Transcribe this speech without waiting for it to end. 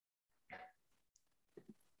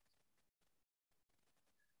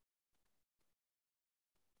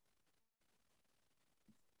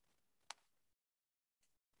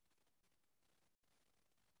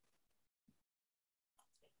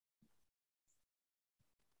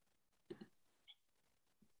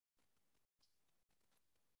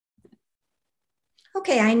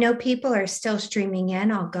Okay, I know people are still streaming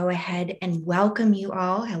in. I'll go ahead and welcome you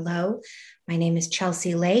all. Hello, my name is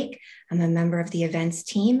Chelsea Lake. I'm a member of the events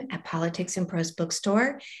team at Politics and Prose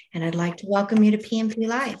Bookstore, and I'd like to welcome you to PMP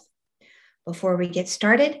Live. Before we get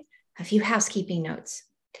started, a few housekeeping notes.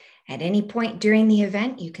 At any point during the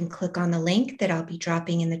event, you can click on the link that I'll be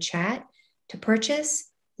dropping in the chat to purchase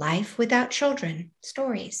Life Without Children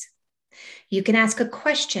Stories. You can ask a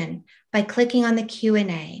question by clicking on the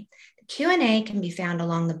Q&A. Q&A can be found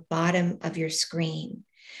along the bottom of your screen.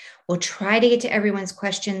 We'll try to get to everyone's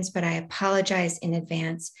questions, but I apologize in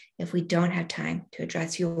advance if we don't have time to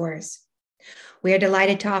address yours. We are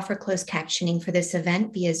delighted to offer closed captioning for this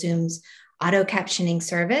event via Zoom's auto captioning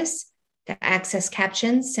service. To access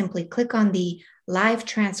captions, simply click on the live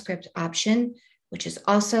transcript option, which is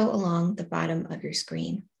also along the bottom of your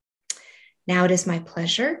screen. Now it is my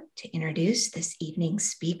pleasure to introduce this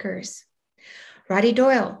evening's speakers. Roddy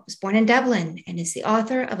Doyle was born in Dublin and is the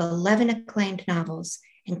author of 11 acclaimed novels,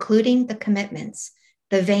 including The Commitments,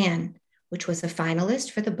 The Van, which was a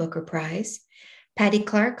finalist for the Booker Prize, Paddy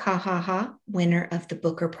Clark, Ha Ha Ha, winner of the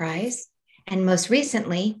Booker Prize, and most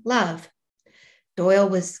recently, Love.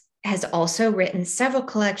 Doyle has also written several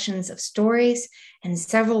collections of stories and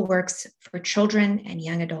several works for children and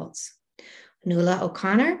young adults. Nuala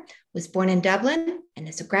O'Connor was born in Dublin and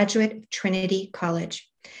is a graduate of Trinity College.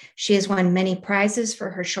 She has won many prizes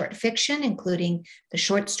for her short fiction, including the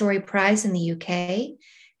Short Story Prize in the UK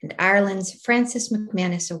and Ireland's Francis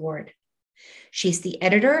McManus Award. She's the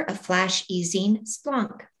editor of flash e-zine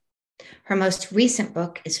Splunk. Her most recent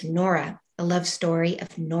book is Nora, a love story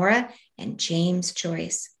of Nora and James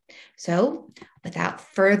Joyce. So, without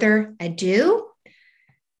further ado,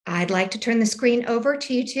 I'd like to turn the screen over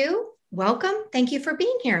to you two. Welcome. Thank you for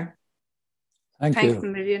being here. Thanks a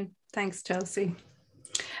million. Thanks, Chelsea.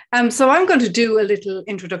 So I'm going to do a little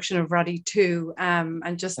introduction of Roddy too,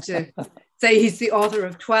 and just to say he's the author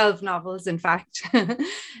of 12 novels, in fact.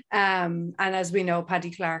 And as we know,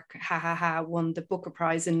 Paddy Clark, Ha Ha Ha, won the Booker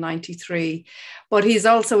Prize in '93. But he's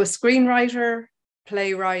also a screenwriter,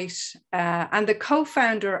 playwright, and the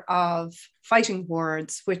co-founder of Fighting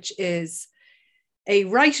Words, which is a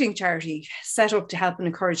writing charity set up to help and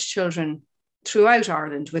encourage children throughout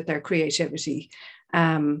Ireland with their creativity.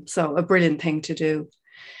 So a brilliant thing to do.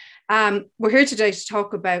 We're here today to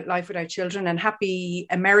talk about Life Without Children, and happy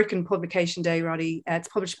American Publication Day, Roddy. It's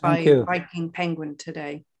published by Viking Penguin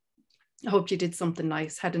today. I hope you did something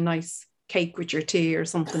nice, had a nice cake with your tea or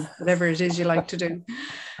something, whatever it is you like to do.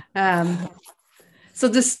 So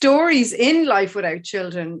the stories in Life Without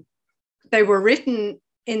Children, they were written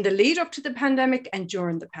in the lead up to the pandemic and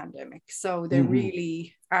during the pandemic. So they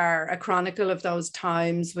really are a chronicle of those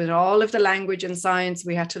times with all of the language and science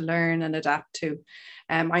we had to learn and adapt to.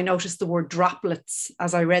 I noticed the word droplets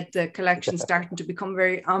as I read the collection starting to become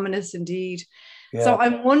very ominous indeed. Yeah. So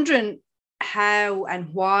I'm wondering how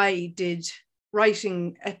and why did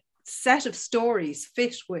writing a set of stories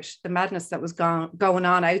fit with the madness that was going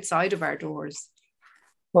on outside of our doors?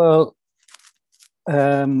 Well,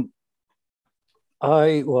 I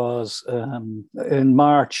was in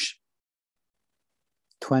March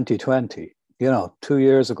 2020, 2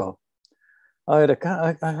 years ago. I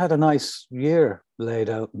had a nice year laid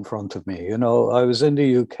out in front of me. I was in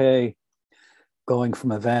the UK going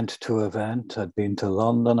from event to event. I'd been to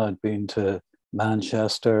London, I'd been to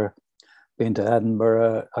Manchester, been to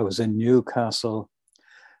Edinburgh, I was in Newcastle,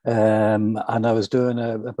 and I was doing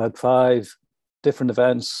about 5 different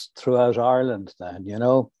events throughout Ireland then,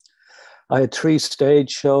 I had 3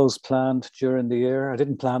 stage shows planned during the year. I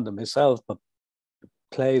didn't plan them myself, but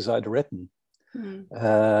plays I'd written.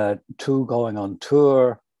 2 going on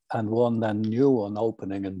tour and 1 then new one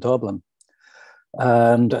opening in Dublin.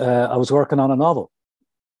 And I was working on a novel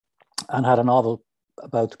and had a novel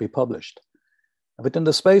about to be published. But in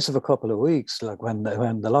the space of a couple of weeks, like when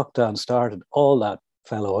the lockdown started, all that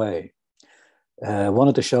fell away. One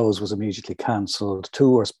of the shows was immediately cancelled,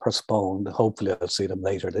 2 were postponed. Hopefully I'll see them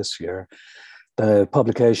later this year. The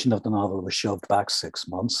publication of the novel was shoved back 6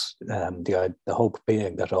 months. The hope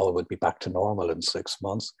being that all would be back to normal in 6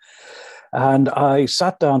 months. And I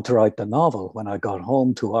sat down to write the novel when I got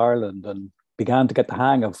home to Ireland and began to get the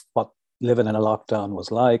hang of what living in a lockdown was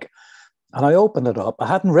like. And I opened it up. I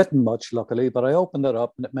hadn't written much, luckily, but I opened it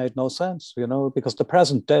up and it made no sense, because the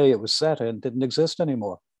present day it was set in didn't exist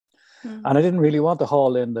anymore. And I didn't really want to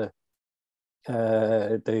haul in the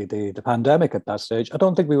pandemic at that stage. I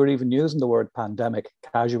don't think we were even using the word pandemic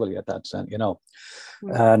casually at that sense,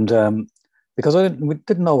 and because we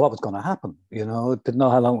didn't know what was going to happen, didn't know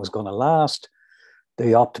how long it was going to last.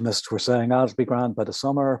 The optimists were saying, it'll be grand by the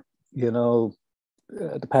summer,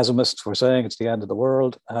 the pessimists were saying it's the end of the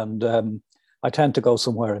world. And I tend to go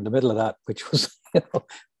somewhere in the middle of that, which was,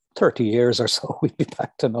 30 years or so, we'd be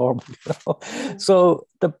back to normal. So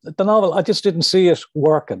the novel, I just didn't see it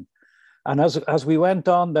working. And as we went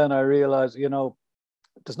on, then I realized,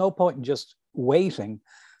 there's no point in just waiting.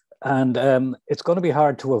 And it's going to be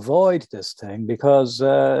hard to avoid this thing because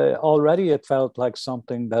already it felt like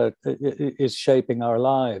something that is shaping our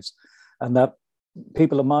lives, and that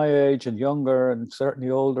people of my age and younger and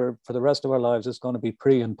certainly older for the rest of our lives is going to be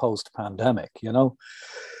pre and post pandemic,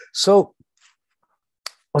 So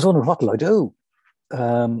I was wondering, what will I do?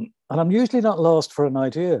 And I'm usually not lost for an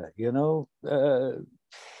idea,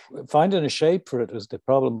 finding a shape for it is the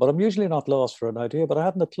problem, but I'm usually not lost for an idea, but I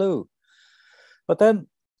hadn't a clue. But then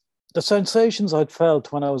the sensations I'd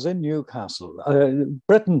felt when I was in Newcastle,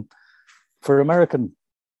 Britain, for American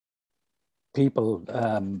people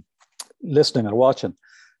listening or watching,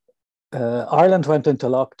 Ireland went into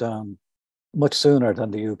lockdown much sooner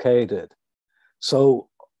than the UK did. So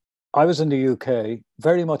I was in the UK,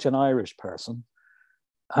 very much an Irish person,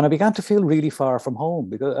 and I began to feel really far from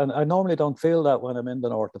home and I normally don't feel that when I'm in the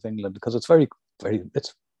north of England because it's very, very,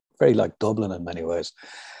 it's very like Dublin in many ways.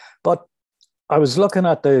 But I was looking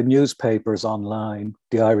at the newspapers online,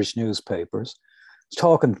 the Irish newspapers,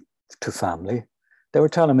 talking to family. They were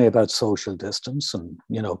telling me about social distance and,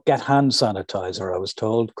 get hand sanitizer, I was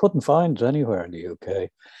told. Couldn't find it anywhere in the UK.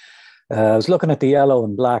 I was looking at the yellow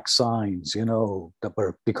and black signs, that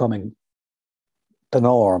were becoming the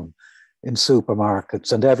norm in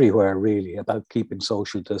supermarkets and everywhere, really, about keeping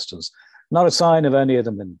social distance. Not a sign of any of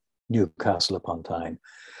them in Newcastle upon Tyne.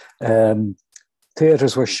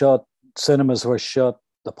 Theatres were shut. Cinemas were shut,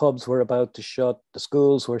 the pubs were about to shut, the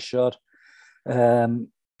schools were shut in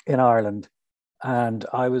Ireland. And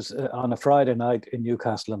I was on a Friday night in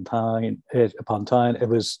Newcastle upon Tyne. It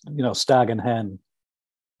was, Stag and Hen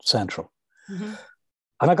Central. Mm-hmm.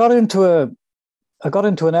 And I got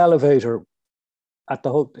into an elevator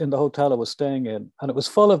in the hotel I was staying in, and it was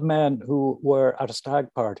full of men who were at a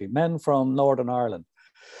stag party, men from Northern Ireland.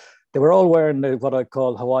 They were all wearing what I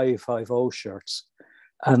call Hawaii 5-0 shirts.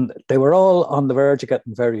 And they were all on the verge of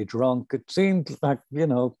getting very drunk. It seemed like,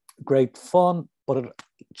 great fun, but it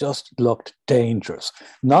just looked dangerous.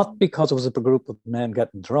 Not because it was a group of men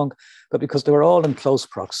getting drunk, but because they were all in close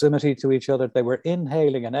proximity to each other. They were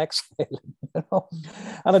inhaling and exhaling,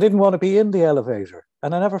 And I didn't want to be in the elevator.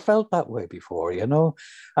 And I never felt that way before, And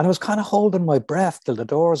I was kind of holding my breath till the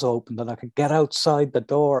doors opened and I could get outside the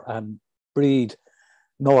door and breathe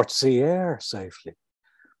North Sea air safely.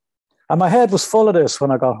 And my head was full of this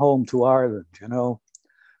when I got home to Ireland, And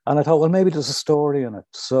I thought, well, maybe there's a story in it.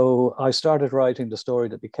 So I started writing the story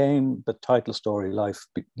that became the title story, Life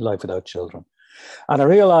Without Children. And I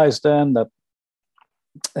realized then that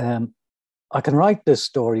I can write this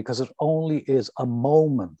story because it only is a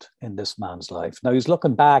moment in this man's life. Now he's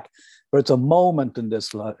looking back, but it's a moment in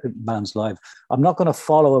this man's life. I'm not going to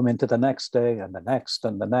follow him into the next day and the next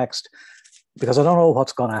and the next, because I don't know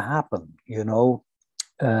what's going to happen,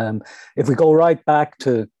 If we go right back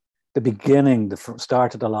to the beginning, the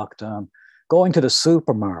start of the lockdown, going to the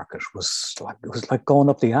supermarket was like going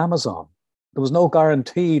up the Amazon. There was no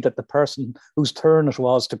guarantee that the person whose turn it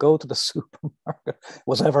was to go to the supermarket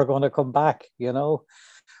was ever going to come back,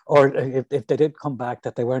 or if they did come back,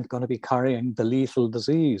 that they weren't going to be carrying the lethal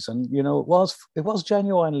disease. And, it was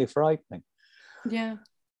genuinely frightening. Yeah.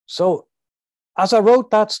 So as I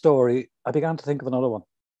wrote that story, I began to think of another one.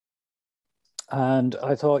 And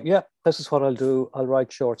I thought, this is what I'll do. I'll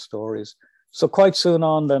write short stories. So quite soon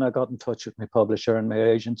on, then I got in touch with my publisher and my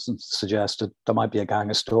agents and suggested there might be a gang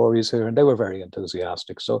of stories here. And they were very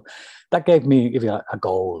enthusiastic. So that gave me a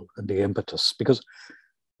goal and the impetus.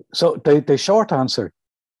 So the short answer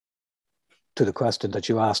to the question that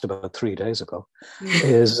you asked about 3 days ago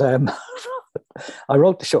is I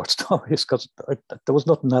wrote the short stories because there was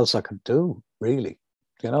nothing else I could do, really,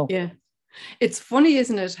 Yeah. It's funny,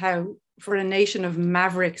 isn't it, how for a nation of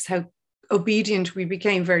mavericks, how obedient we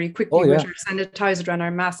became very quickly with our sanitizer and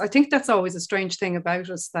our masks. I think that's always a strange thing about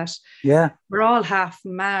us, that we're all half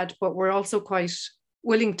mad, but we're also quite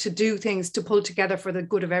willing to do things to pull together for the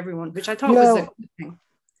good of everyone, which I thought was a good thing.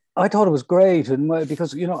 I thought it was great, and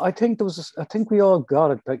because I think we all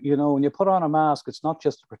got it that when you put on a mask, it's not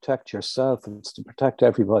just to protect yourself; it's to protect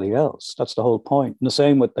everybody else. That's the whole point. And the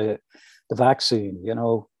same with the vaccine.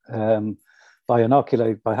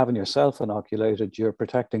 By having yourself inoculated, you're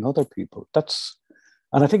protecting other people.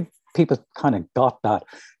 And I think people kind of got that.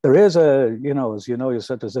 There is you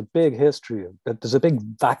said, there's a big history. There's a big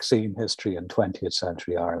vaccine history in 20th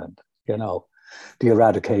century Ireland. The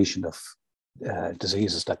eradication of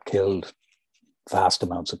diseases that killed vast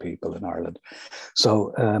amounts of people in Ireland.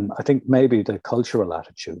 So I think maybe the cultural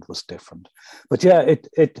attitude was different. But yeah,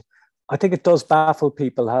 I think it does baffle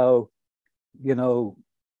people how, you know,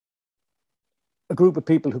 a group of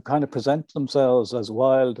people who kind of present themselves as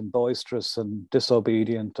wild and boisterous and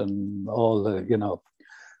disobedient and all the, you know,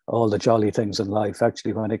 all the jolly things in life,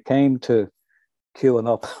 actually, when it came to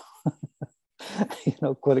queuing up, you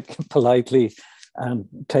know, quite politely and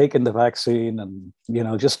taking the vaccine and, you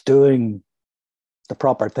know, just doing the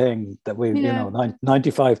proper thing that we, you know,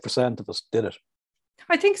 95% of us did it.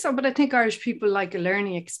 I think so, but I think Irish people like a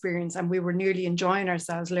learning experience, and we were nearly enjoying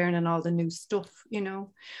ourselves learning all the new stuff, you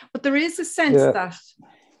know. But there is a sense that,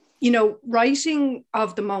 you know, writing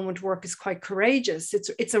of the moment work is quite courageous.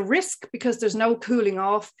 It's a risk because there's no cooling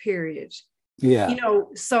off period. Yeah. You know,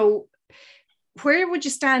 so where would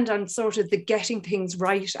you stand on sort of the getting things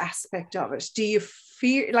right aspect of it? Do you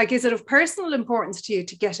feel like, is it of personal importance to you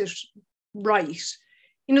to get it right?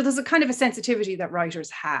 You know, there's a kind of a sensitivity that writers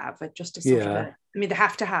have, just a sort of a, I mean, they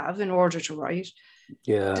have to have in order to write.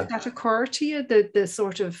 Yeah. Did that occur to you? The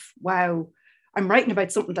sort of, wow, I'm writing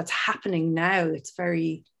about something that's happening now. It's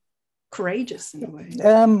very courageous in a way.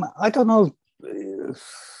 I don't know. The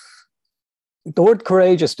word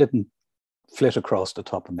courageous didn't flit across the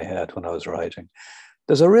top of my head when I was writing.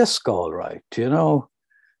 There's a risk, all right, you know.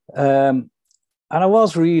 And I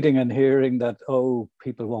was reading and hearing that, oh,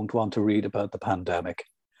 people won't want to read about the pandemic.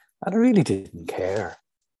 And I really didn't care.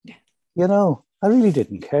 Yeah. You know, I really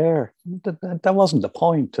didn't care. That wasn't the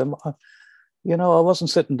point. You know, I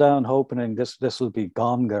wasn't sitting down hoping this will be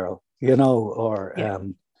Gone Girl, you know, or,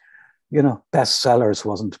 you know, bestsellers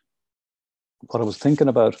wasn't what I was thinking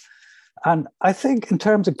about. And I think in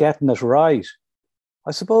terms of getting it right,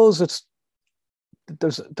 I suppose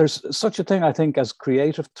there's such a thing, I think, as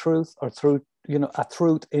creative truth, or through, you know, a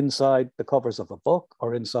truth inside the covers of a book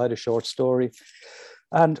or inside a short story.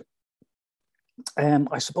 And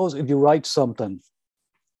I suppose if you write something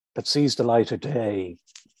that sees the light of day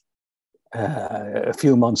a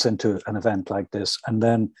few months into an event like this, and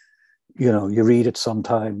then, you know, you read it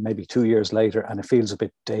sometime, maybe 2 years later, and it feels a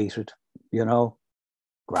bit dated, you know,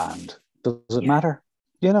 grand. Does it matter?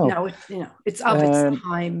 You know? No, it's of its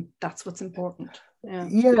time. That's what's important.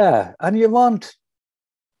 Yeah. And you want,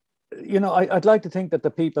 you know, I'd like to think that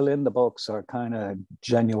the people in the books are kind of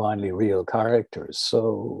genuinely real characters.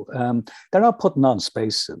 So they're not putting on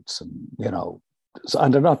spacesuits and, you know,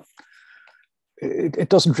 and they're not, it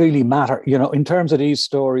doesn't really matter, you know, in terms of these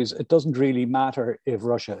stories, it doesn't really matter if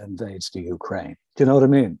Russia invades the Ukraine. Do you know what I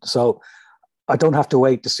mean? So I don't have to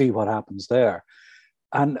wait to see what happens there.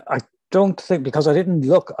 And I don't think, because I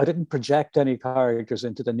didn't project any characters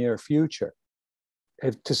into the near future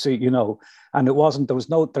to see, you know, and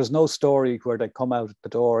there's no story where they come out the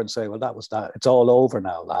door and say, well, that was that. It's all over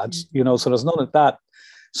now, lads. You know, so there's none of that.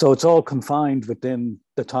 So it's all confined within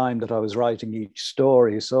the time that I was writing each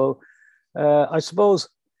story. So I suppose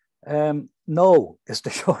no is the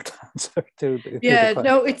short answer to the question.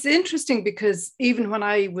 No, it's interesting because even when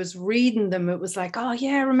I was reading them, it was like, oh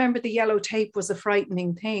yeah, remember the yellow tape was a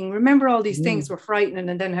frightening thing. Remember all these things were frightening,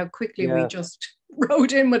 and then how quickly we just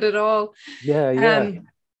wrote in with it all. And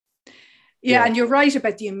you're right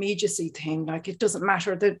about the immediacy thing. Like, it doesn't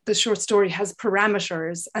matter. The short story has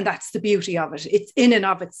parameters, and that's the beauty of it. It's in and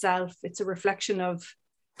of itself. It's a reflection of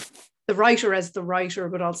the writer as the writer,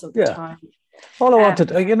 but also the time. All I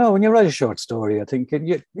wanted, you know, when you write a short story, I think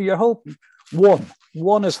you're hoping,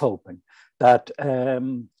 one is hoping that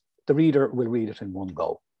the reader will read it in one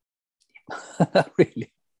go.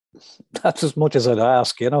 Really, that's as much as I'd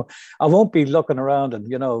ask, you know. I won't be looking around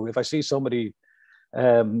and, you know, if I see somebody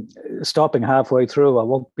stopping halfway through, I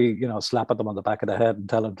won't be, you know, slapping them on the back of the head and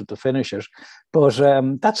telling them to finish it. But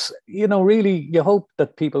that's, you know, really, you hope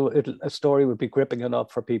that a story would be gripping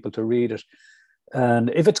enough for people to read it.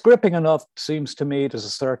 And if it's gripping enough, seems to me there's a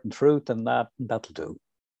certain truth in that'll do.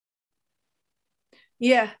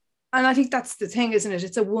 Yeah. And I think that's the thing, isn't it?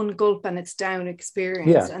 It's a one gulp and it's down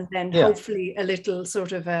experience. And then hopefully a little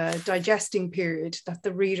sort of a digesting period that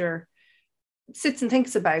the reader sits and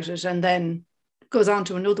thinks about it and then goes on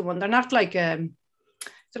to another one. They're not like a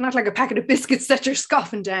packet of biscuits that you're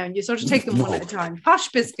scoffing down. You sort of take them one at a time. Posh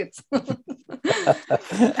biscuits.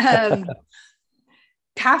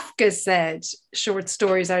 Kafka said short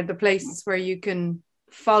stories are the places where you can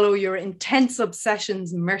follow your intense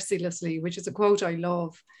obsessions mercilessly, which is a quote I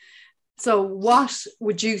love. So what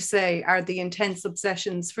would you say are the intense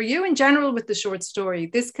obsessions for you in general with the short story?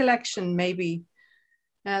 This collection, maybe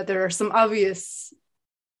there are some obvious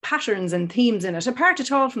patterns and themes in it, apart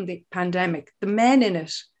at all from the pandemic. The men in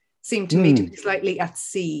it seem to me to be slightly at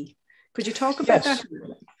sea. Could you talk about that?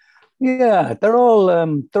 Yeah, they're all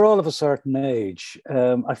of a certain age.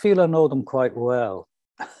 I feel I know them quite well.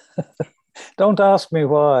 Don't ask me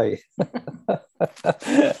why.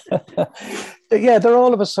 Yeah, they're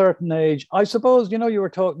all of a certain age. I suppose, you were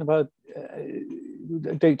talking about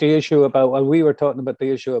the issue about, well, we were talking about the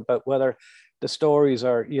issue about whether the stories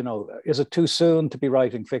are, is it too soon to be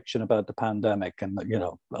writing fiction about the pandemic and,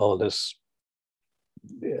 all this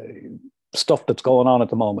stuff that's going on at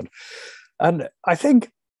the moment. And I think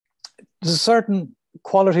there's a certain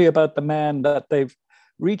quality about the men that they've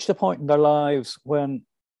reached a point in their lives when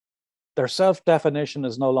their self-definition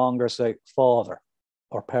is no longer, say, father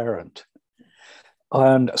or parent.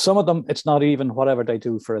 And some of them, it's not even whatever they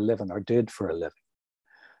do for a living or did for a living.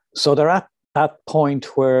 So they're at that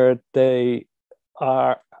point where they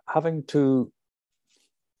are having to,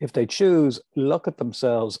 if they choose, look at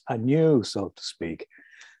themselves anew, so to speak.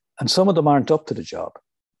 And some of them aren't up to the job.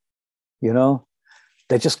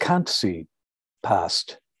 They just can't see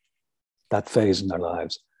past that phase in their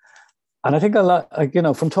lives. And I think a lot,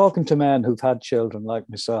 from talking to men who've had children like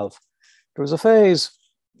myself, there was a phase.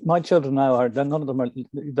 My children now none of them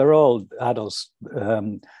they're all adults.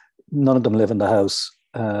 None of them live in the house.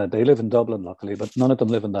 They live in Dublin, luckily, but none of them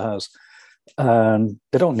live in the house. And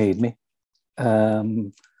they don't need me. I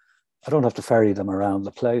don't have to ferry them around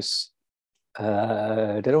the place.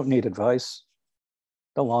 They don't need advice.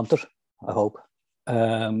 Don't want it, I hope.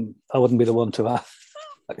 I wouldn't be the one to ask.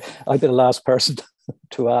 I'd be the last person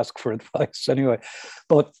to ask for advice anyway.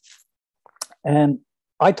 But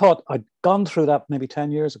I thought I'd gone through that maybe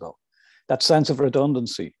 10 years ago, that sense of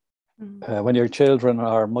redundancy, when your children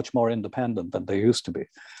are much more independent than they used to be.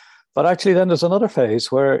 But actually then there's another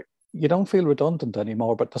phase where you don't feel redundant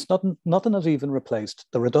anymore, but there's nothing has even replaced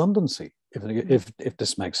the redundancy, if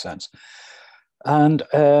this makes sense. And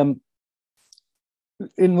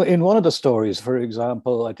in one of the stories, for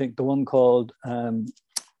example, I think the one called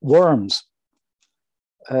Worms,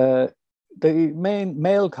 the main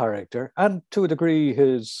male character, and to a degree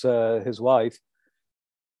his wife,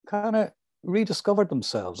 kind of rediscovered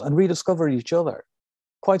themselves and rediscovered each other.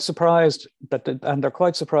 Quite surprised and they're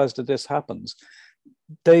quite surprised that this happens.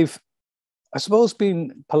 They've, I suppose,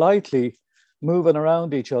 been politely moving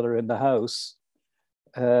around each other in the house,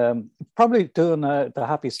 probably doing the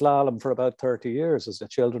happy slalom for about 30 years as the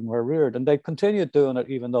children were reared, and they continued doing it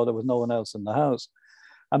even though there was no one else in the house.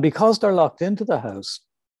 And because they're locked into the house,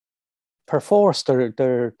 perforce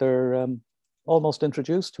they're almost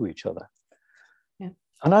introduced to each other. Yeah.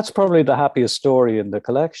 And that's probably the happiest story in the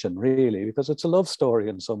collection, really, because it's a love story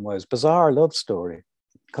in some ways, bizarre love story,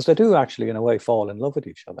 because they do actually, in a way, fall in love with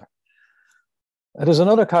each other. And there's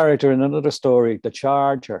another character in another story, the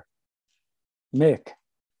Charger, Mick.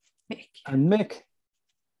 And Mick,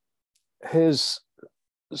 his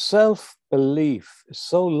self-belief is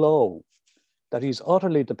so low that he's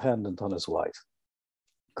utterly dependent on his wife,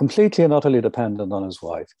 completely and utterly dependent on his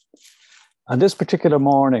wife. And this particular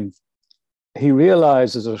morning, he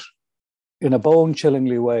realizes it in a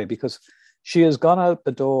bone-chillingly way, because she has gone out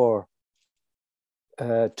the door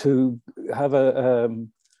to have a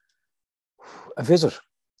visit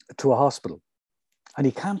to a hospital, and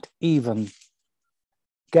he can't even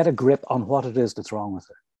get a grip on what it is that's wrong with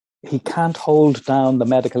her. He can't hold down the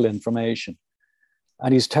medical information,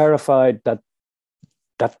 and he's terrified that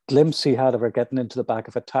that glimpse he had of her getting into the back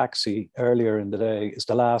of a taxi earlier in the day is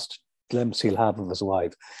the last glimpse he'll have of his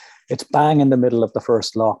wife. It's bang in the middle of the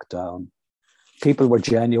first lockdown. People were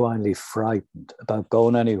genuinely frightened about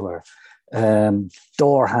going anywhere.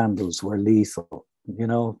 Door handles were lethal. Do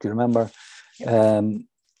you remember?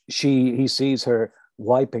 He sees her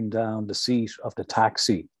wiping down the seat of the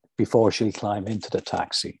taxi before she'll climb into the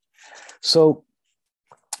taxi. So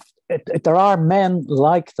there are men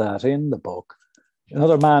like that in the book.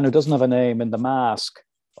 Another man who doesn't have a name in The Mask,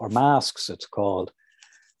 or Masks it's called,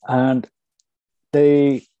 and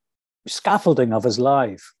the scaffolding of his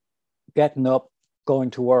life, getting up, going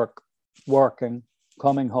to work, working,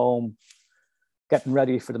 coming home, getting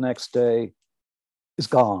ready for the next day, is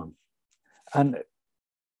gone. And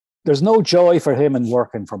there's no joy for him in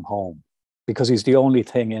working from home because he's the only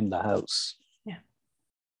thing in the house. Yeah.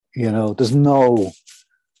 There's no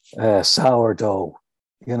sourdough.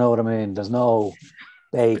 You know what I mean? There's no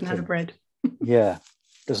bacon. Banana bread. Yeah.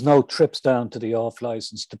 There's no trips down to the off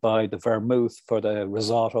license to buy the vermouth for the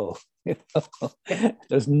risotto.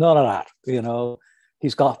 There's none of that.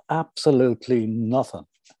 He's got absolutely nothing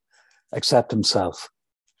except himself.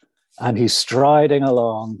 And he's striding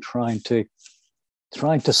along, trying to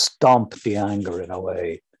stomp the anger in a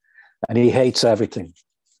way. And he hates everything.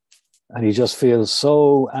 And he just feels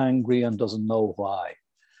so angry and doesn't know why.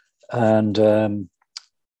 And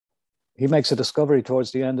he makes a discovery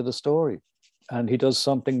towards the end of the story, and he does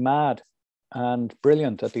something mad and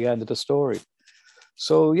brilliant at the end of the story.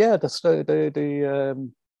 So yeah, the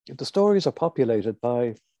stories are populated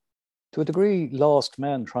by, to a degree, lost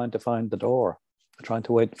men trying to find the door, trying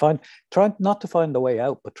not to find the way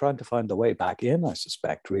out, but trying to find the way back in, I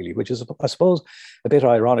suspect, really, which is, I suppose, a bit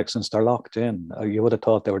ironic since they're locked in. You would have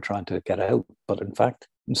thought they were trying to get out, but in fact,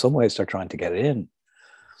 in some ways, they're trying to get in.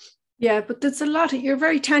 Yeah, but there's a lot you're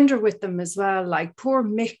very tender with them as well. Like poor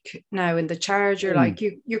Mick now in the Charger, like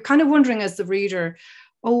you're kind of wondering as the reader,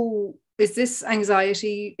 oh, is this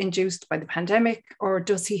anxiety induced by the pandemic, or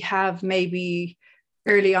does he have maybe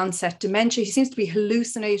early onset dementia? He seems to be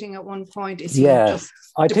hallucinating at one point. Is he just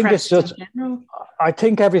I think it's just, I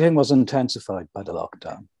think everything was intensified by the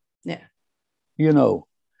lockdown. Yeah. You know,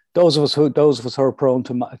 those of us who are prone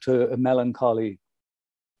to melancholy,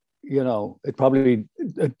 you know, it probably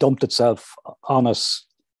dumped itself on us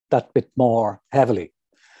that bit more heavily.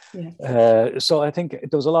 Yeah. So I think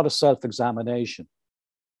there was a lot of self-examination,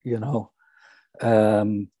 you know, a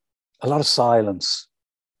lot of silence.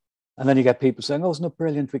 And then you get people saying, oh, isn't it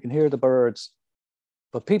brilliant? We can hear the birds.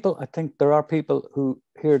 But I think there are people who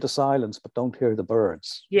hear the silence but don't hear the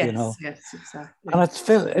birds. Yes, you know? Yes, exactly. And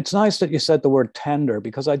it's nice that you said the word tender,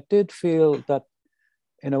 because I did feel that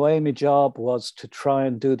in a way, my job was to try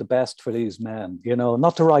and do the best for these men, you know,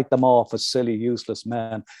 not to write them off as silly, useless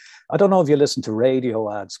men. I don't know if you listen to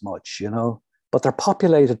radio ads much, you know, but they're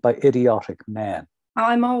populated by idiotic men.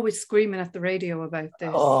 I'm always screaming at the radio about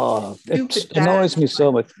this. Oh, it annoys me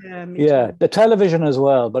so much. Yeah, the television as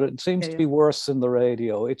well, but it seems to be worse than the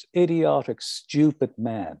radio. It's idiotic, stupid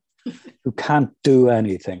men who can't do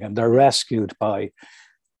anything, and they're rescued by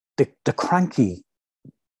the cranky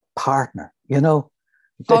partner, you know.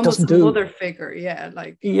 Almost a mother figure,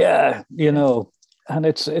 you know, and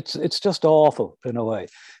it's just awful in a way.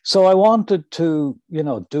 So I wanted to, you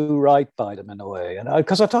know, do right by them in a way, and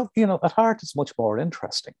because I thought, you know, at heart it's much more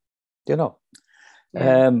interesting, you know,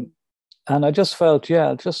 and I just felt,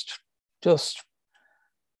 just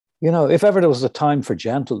you know, if ever there was a time for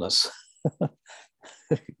gentleness,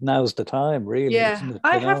 now's the time, really. Yeah,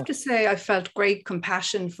 I have to say I felt great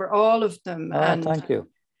compassion for all of them. And thank you.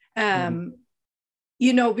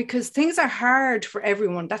 You know, because things are hard for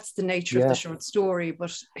everyone. That's the nature of the short story.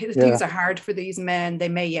 But things are hard for these men. They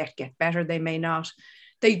may yet get better. They may not.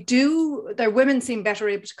 Their women seem better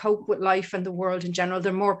able to cope with life and the world in general.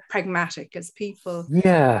 They're more pragmatic as people.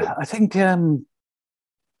 Yeah, I think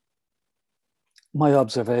my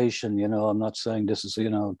observation, you know, I'm not saying this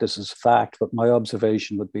is fact, but my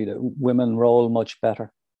observation would be that women roll much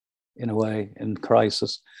better in a way in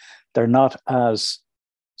crisis. They're not as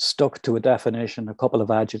stuck to a definition, a couple of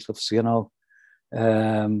adjectives, you know.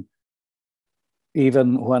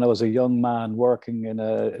 Even when I was a young man working in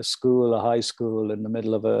a high school in the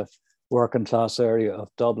middle of a working class area of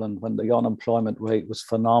Dublin, when the unemployment rate was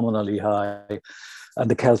phenomenally high and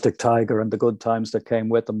the Celtic Tiger and the good times that came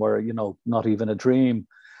with them were, you know, not even a dream,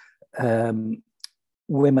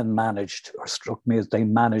 women managed, or struck me as they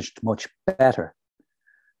managed much better.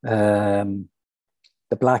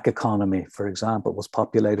 The Black economy, for example, was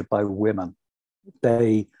populated by women.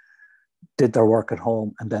 They did their work at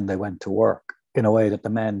home and then they went to work in a way that the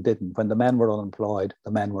men didn't. When the men were unemployed,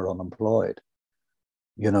 the men were unemployed,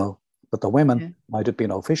 you know, but the women might have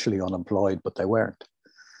been officially unemployed, but they weren't,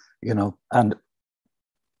 you know. And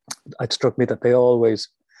it struck me that they always,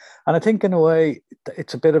 and I think in a way,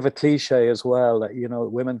 it's a bit of a cliche as well, that, you know,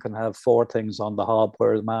 women can have 4 things on the hob,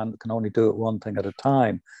 whereas a man can only do it 1 thing at a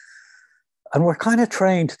time. And we're kind of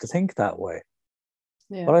trained to think that way.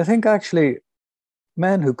 Yeah. But I think actually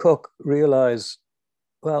men who cook realize,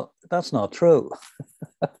 well, that's not true.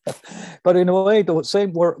 But in a way, the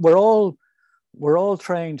same, we're all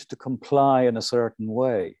trained to comply in a certain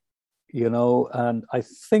way, you know. And I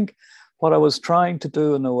think what I was trying to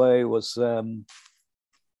do in a way was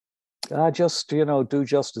just, you know, do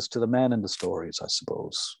justice to the men in the stories, I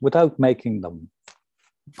suppose, without making them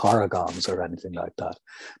paragons or anything like that.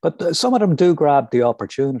 But some of them do grab the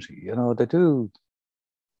opportunity, you know. They do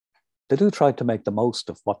try to make the most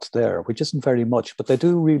of what's there, which isn't very much, but they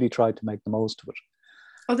do really try to make the most of it.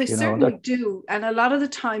 Oh, they certainly do. And a lot of the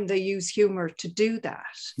time they use humor to do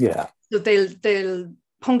that. Yeah. So they'll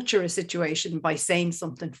puncture a situation by saying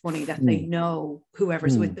something funny that they know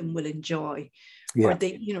whoever's with them will enjoy. Yeah. Or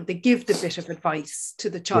they, you know, they give the bit of advice to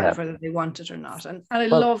the child, whether they want it or not. And I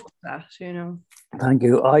loved that, you know. Thank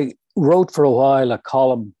you. I wrote for a while a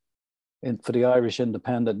column for the Irish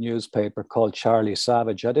Independent newspaper called Charlie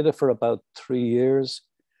Savage. I did it for about 3 years.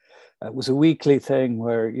 It was a weekly thing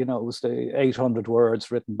where, you know, it was the 800 words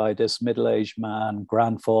written by this middle-aged man,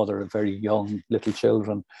 grandfather of very young little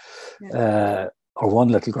children, or one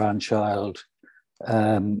little grandchild.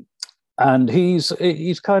 And he's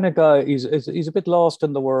kind of guy, he's a bit lost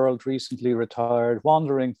in the world, recently retired,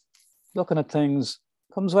 wandering, looking at things,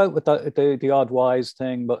 comes out with the odd wise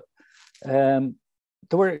thing. But there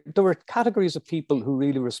were categories of people who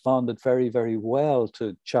really responded very, very well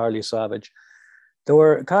to Charlie Savage. There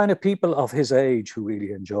were kind of people of his age who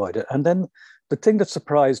really enjoyed it. And then the thing that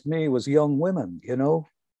surprised me was young women, you know,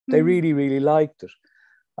 they really, really liked it.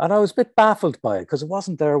 And I was a bit baffled by it because it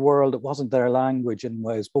wasn't their world, it wasn't their language in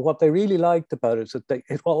ways. But what they really liked about it is that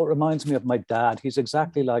it all reminds me of my dad. He's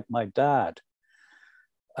exactly like my dad.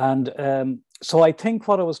 And so I think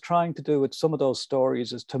what I was trying to do with some of those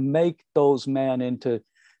stories is to make those men into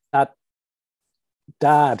that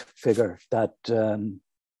dad figure that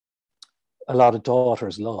a lot of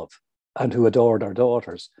daughters love and who adore their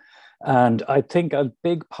daughters. And I think a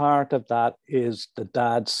big part of that is the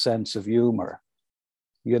dad's sense of humor,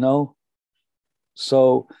 you know?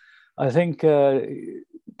 So I think the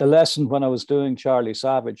lesson when I was doing Charlie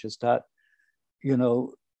Savage is that, you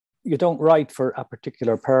know, you don't write for a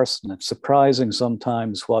particular person. It's surprising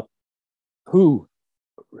sometimes who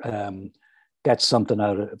gets something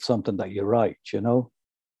out of something that you write, you know?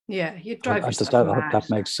 Yeah, you drive yourself mad. I hope that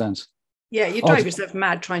makes sense. Yeah, you drive yourself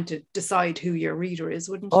mad trying to decide who your reader is,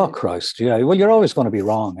 wouldn't you? Oh, Christ, yeah. Well, you're always going to be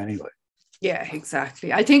wrong anyway. Yeah,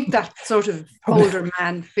 exactly. I think that sort of older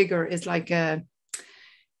man figure is like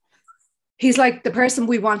he's like the person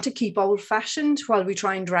we want to keep old-fashioned while we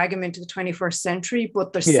try and drag him into the 21st century,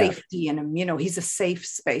 but there's safety in him. You know, he's a safe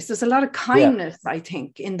space. There's a lot of kindness, I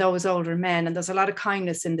think, in those older men, and there's a lot of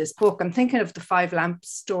kindness in this book. I'm thinking of the Five Lamps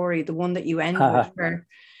story, the one that you end with, where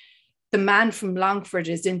the man from Longford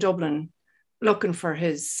is in Dublin looking for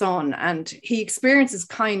his son, and he experiences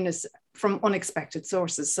kindness from unexpected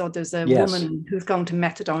sources. So there's a woman who's going to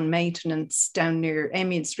methadone maintenance down near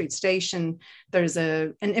Amiens Street Station. There's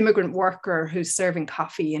an immigrant worker who's serving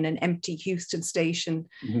coffee in an empty Houston station.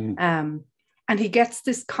 And he gets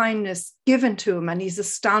this kindness given to him and he's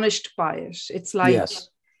astonished by it. It's like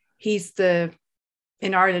he's in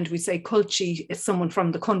Ireland, we say culchi is someone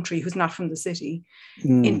from the country who's not from the city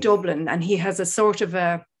in Dublin. And he has a sort of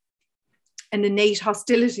an innate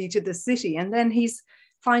hostility to the city. And then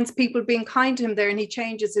finds people being kind to him there and he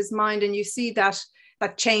changes his mind. And you see that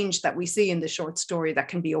change that we see in the short story that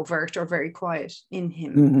can be overt or very quiet in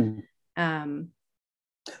him.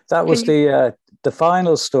 That was the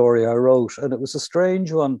final story I wrote, and it was a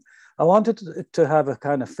strange one. I wanted it to have a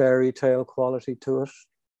kind of fairy tale quality to it,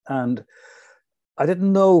 and I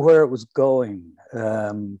didn't know where it was going.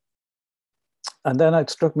 And then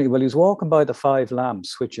it struck me, well, he's walking by the Five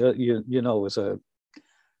Lamps, which you know is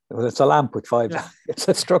it's a lamp with five. It's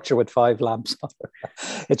a structure with 5 lamps on it.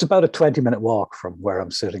 It's about a 20-minute walk from where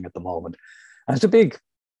I'm sitting at the moment, and it's a big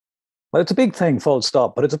thing, full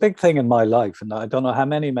stop. But it's a big thing in my life, and I don't know how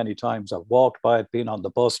many times I've walked by it, been on the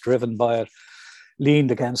bus, driven by it,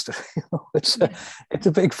 leaned against it. You know, it's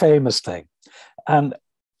a big famous thing, and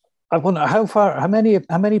I wonder how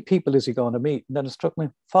many people is he going to meet? And then it struck me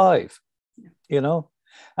 5, you know,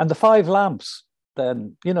 and the 5 lamps.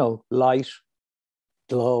 Then, you know, light,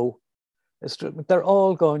 glow, they're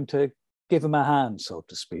all going to give him a hand, so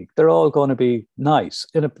to speak. They're all going to be nice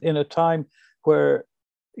in a time where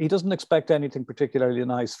he doesn't expect anything particularly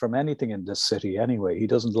nice from anything in this city anyway. He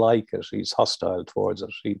doesn't like it. He's hostile towards it.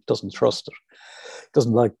 He doesn't trust it. He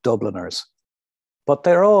doesn't like Dubliners. But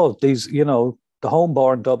they're all these, you know, the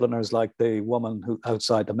homeborn Dubliners, like the woman who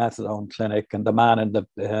outside the methadone clinic and the man in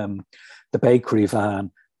the bakery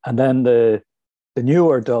van, and then the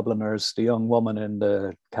newer Dubliners, the young woman in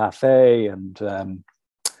the cafe, and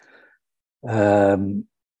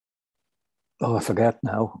I forget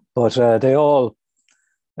now, but they all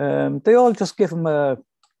just give him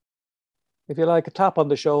if you like, a tap on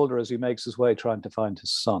the shoulder as he makes his way trying to find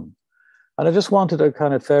his son. And I just wanted a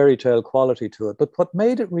kind of fairy tale quality to it. But what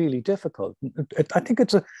made it really difficult, I think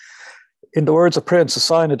it's in the words of Prince, a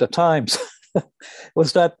sign of the times,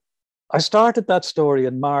 was that I started that story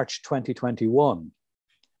in March 2021.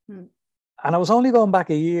 And I was only going back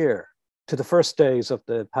a year to the first days of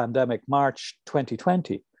the pandemic, March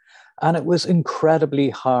 2020. And it was incredibly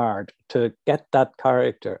hard to get that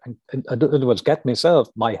character and in other words, get myself,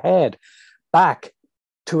 my head, back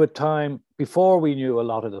to a time before we knew a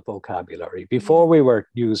lot of the vocabulary, before we were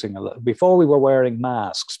before we were wearing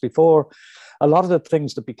masks, before a lot of the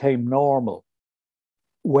things that became normal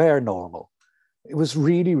were normal. It was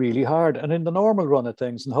really, really hard. And in the normal run of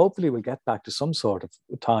things, and hopefully we'll get back to some sort of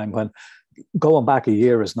time when going back a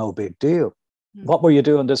year is no big deal. What were you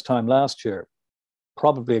doing this time last year?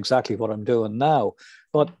 Probably exactly what I'm doing now.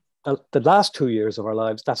 But the last 2 years of our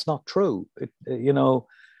lives, that's not true.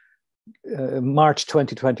 March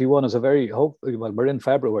 2021 is well, we're in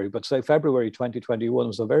February, but say February 2021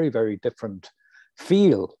 was a very, very different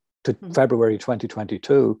feel to February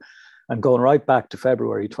 2022. And going right back to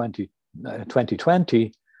February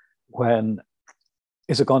 2020, when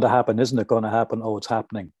is it going to happen? Isn't it going to happen? Oh, it's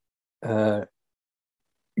happening. There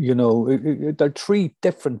are 3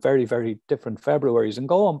 different, very, very different Februaries, and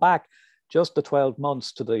going back just the 12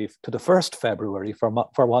 months to the first February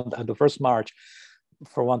and the first March,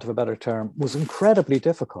 for want of a better term, was incredibly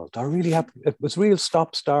difficult. It was real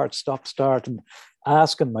stop, start, and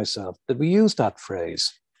asking myself, did we use that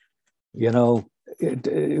phrase?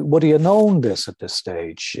 Would he have known this at this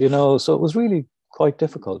stage? So it was really quite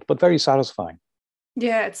difficult, but very satisfying.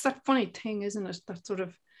 Yeah, it's that funny thing, isn't it? That sort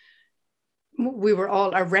of, we were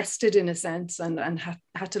all arrested in a sense and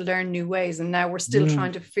had to learn new ways. And now we're still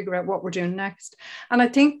trying to figure out what we're doing next. And I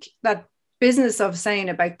think that business of saying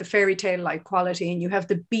about the fairy tale like quality, and you have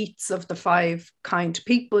the beats of the 5 kind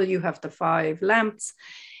people, you have the 5 lamps,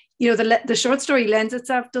 the short story lends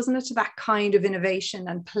itself, doesn't it, to that kind of innovation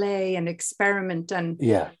and play and experiment and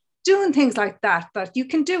doing things like that you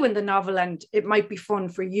can do in the novel, and it might be fun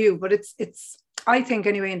for you, but it's I think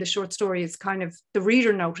anyway in the short story it's kind of the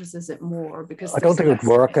reader notices it more, because I don't think it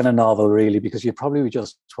would work in a novel really, because you probably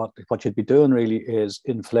just what you'd be doing really is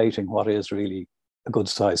inflating what is really a good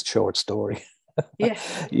sized short story. I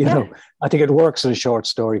think it works in a short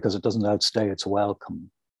story because it doesn't outstay its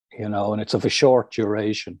welcome, and it's of a short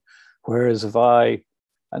duration. Whereas if there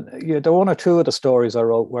were 1 or 2 of the stories I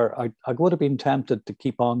wrote where I would have been tempted to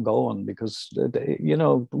keep on going because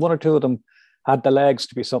 1 or 2 of them had the legs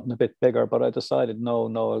to be something a bit bigger, but I decided no,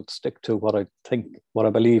 I'll stick to what I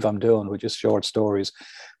believe I'm doing, which is short stories.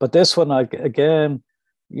 But this one, again,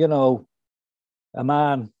 a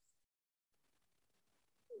man,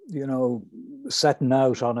 setting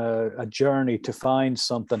out on a journey to find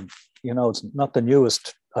something, it's not the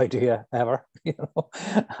newest idea ever,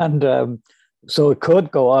 and so it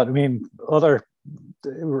could go on. I mean,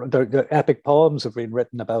 the epic poems have been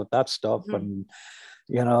written about that stuff, and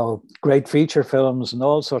great feature films and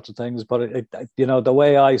all sorts of things. But the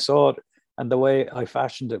way I saw it and the way I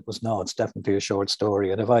fashioned it was, no, it's definitely a short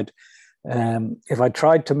story. And if I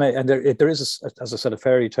tried to make, and there is, as I said, a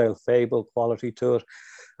fairy tale fable quality to it,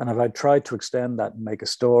 and if I tried to extend that and make a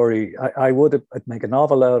story, I'd make a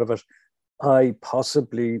novel out of it. I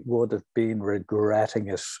possibly would have been regretting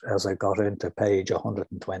it as I got into page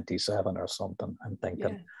 127 or something and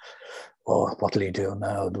thinking, oh, what'll he do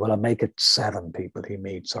now? Will I make it 7 people he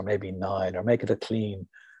meets, or maybe 9, or make it a clean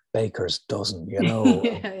baker's dozen,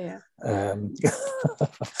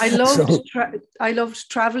 I loved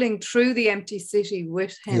traveling through the empty city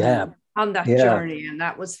with him on that journey, and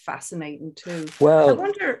that was fascinating too. Well, I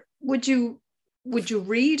wonder, would you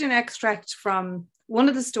read an extract from one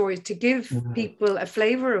of the stories to give people a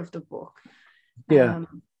flavor of the book? Mick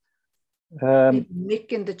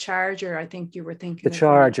and the Charger, I think you were thinking. The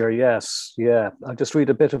Charger, yes. Yeah. I'll just read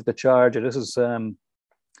a bit of the Charger. This is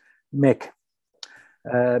Mick.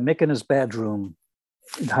 Mick in his bedroom,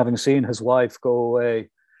 having seen his wife go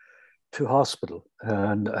away to hospital.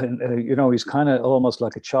 And he's kind of almost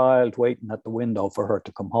like a child waiting at the window for her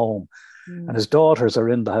to come home. And his daughters are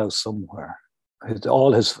in the house somewhere.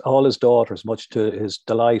 All his daughters, much to his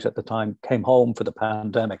delight at the time, came home for the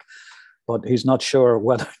pandemic. But he's not sure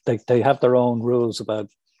whether they have their own rules about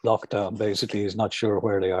lockdown. Basically, he's not sure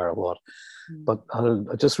where they are or what. But I'll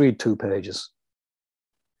just read 2 pages.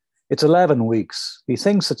 It's 11 weeks. He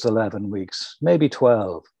thinks it's 11 weeks, maybe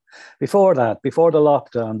 12. Before that, before the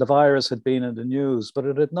lockdown, the virus had been in the news, but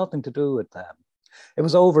it had nothing to do with them. It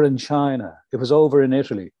was over in China. It was over in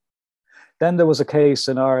Italy. Then there was a case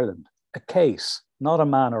in Ireland. A case, not a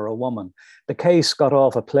man or a woman. The case got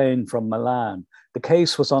off a plane from Milan. The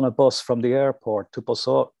case was on a bus from the airport to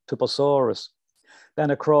Bossoris,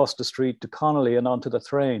 then across the street to Connolly and onto the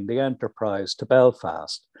train, the Enterprise, to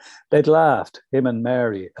Belfast. They'd laughed, him and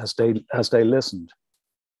Mary, as they listened.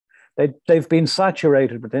 They've been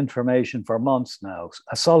saturated with information for months now,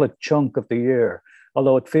 a solid chunk of the year,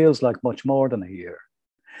 although it feels like much more than a year.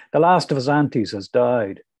 The last of his aunties has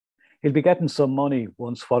died. He'll be getting some money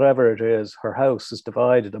once, whatever it is, her house is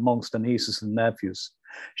divided amongst the nieces and nephews.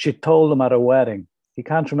 She'd told him at a wedding, he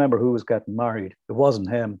can't remember who was getting married, it wasn't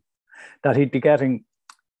him, that he'd be getting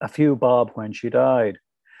a few bob when she died.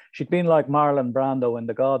 She'd been like Marlon Brando in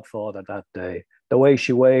The Godfather that day, the way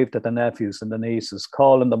she waved at the nephews and the nieces,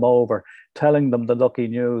 calling them over, telling them the lucky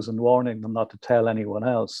news and warning them not to tell anyone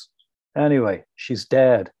else. Anyway, she's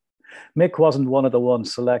dead. Mick wasn't one of the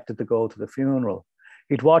ones selected to go to the funeral.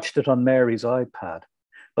 He'd watched it on Mary's iPad.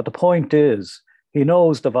 But the point is, he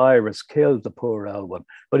knows the virus killed the poor Elwyn,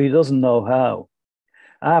 but he doesn't know how.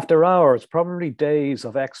 After hours, probably days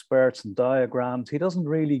of experts and diagrams, he doesn't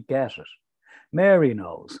really get it. Mary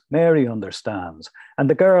knows, Mary understands, and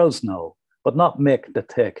the girls know, but not Mick the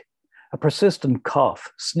tick. A persistent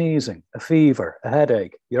cough, sneezing, a fever, a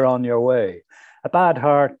headache, you're on your way. A bad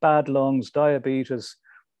heart, bad lungs, diabetes,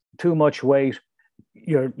 too much weight,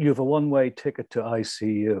 you've a one-way ticket to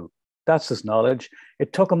ICU. That's his knowledge.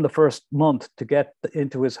 It took him the first month to get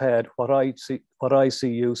into his head what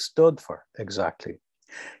ICU stood for exactly.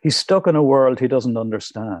 He's stuck in a world he doesn't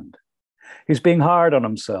understand. He's being hard on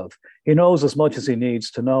himself. He knows as much as he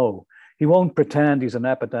needs to know. He won't pretend he's an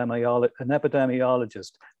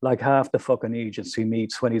epidemiologist like half the fucking agents he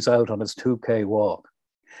meets when he's out on his 2K walk.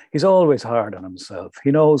 He's always hard on himself.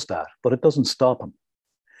 He knows that, but it doesn't stop him.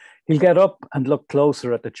 He'll get up and look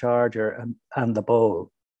closer at the charger and the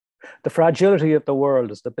bowl. The fragility of the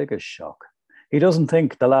world is the biggest shock. He doesn't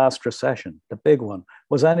think the last recession, the big one,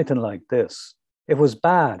 was anything like this. It was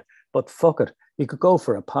bad, but fuck it, he could go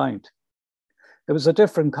for a pint. There was a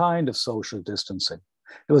different kind of social distancing.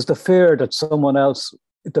 There was the fear that someone else,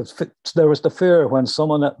 there was the fear when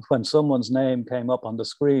someone's name came up on the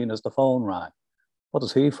screen as the phone rang. What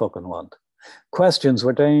does he fucking want? Questions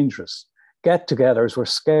were dangerous. Get-togethers were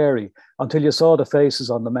scary until you saw the faces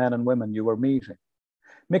on the men and women you were meeting.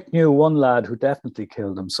 Mick knew one lad who definitely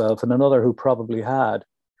killed himself and another who probably had.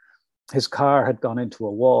 His car had gone into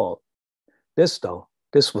a wall.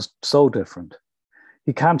 This was so different.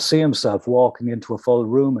 He can't see himself walking into a full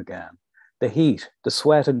room again. The heat, the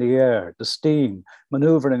sweat in the air, the steam,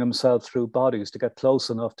 maneuvering himself through bodies to get close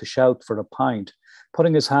enough to shout for a pint,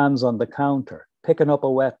 putting his hands on the counter, picking up a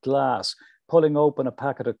wet glass, pulling open a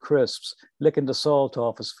packet of crisps, licking the salt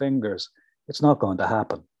off his fingers. It's not going to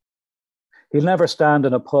happen. He'll never stand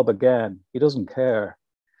in a pub again. He doesn't care.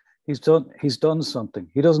 He's done something.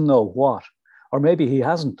 He doesn't know what. Or maybe he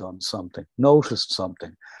hasn't done something, noticed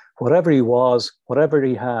something. Whatever he was, whatever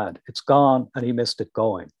he had, it's gone and he missed it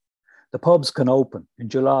going. The pubs can open in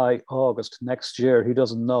July, August, next year. He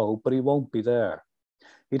doesn't know, but he won't be there.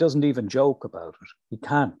 He doesn't even joke about it. He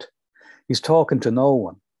can't. He's talking to no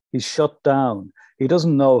one. He's shut down. He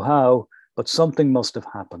doesn't know how, but something must have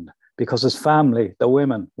happened because his family, the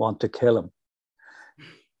women, want to kill him.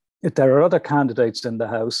 If there are other candidates in the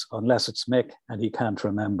house, unless it's Mick, and he can't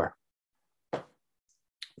remember.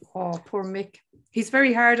 Oh, poor Mick. He's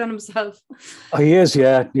very hard on himself. Oh, he is,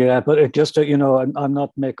 yeah. But it just, I'm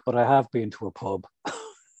not Mick, but I have been to a pub.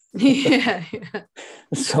 Yeah.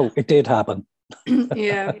 So it did happen.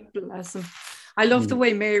 Yeah, bless him. I love the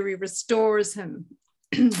way Mary restores him.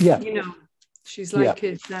 Yeah. She's like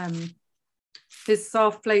his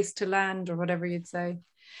soft place to land, or whatever you'd say.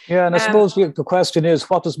 Yeah, and I suppose the question is,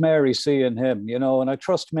 what does Mary see in him? And I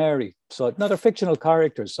trust Mary. So they're fictional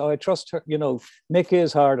characters, so I trust her. Mick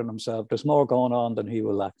is hard on himself. There's more going on than he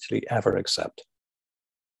will actually ever accept.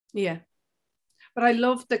 Yeah. But I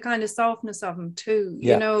love the kind of softness of him too,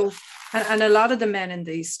 Yeah. And a lot of the men in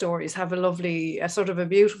these stories have a sort of a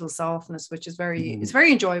beautiful softness, which is it's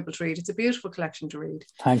very enjoyable to read. It's a beautiful collection to read.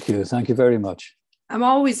 Thank you very much. I'm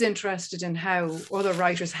always interested in how other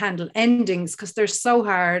writers handle endings because they're so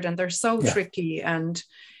hard and they're so tricky, and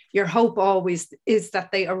your hope always is that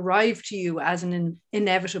they arrive to you as an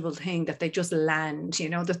inevitable thing, that they just land,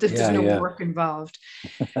 that there's no work involved.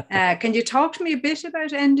 Can you talk to me a bit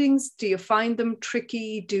about endings? Do you find them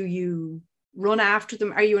tricky? Do you run after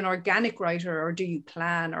them? Are you an organic writer, or do you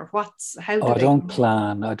plan, or I don't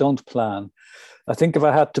plan. I think if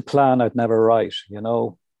I had to plan, I'd never write,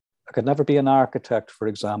 I could never be an architect, for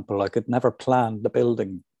example. I could never plan the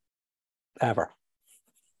building, ever.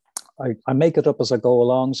 I make it up as I go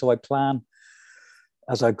along, so I plan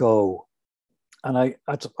as I go. And I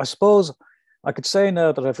suppose I could say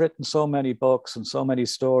now that I've written so many books and so many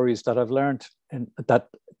stories that I've learned that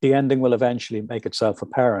the ending will eventually make itself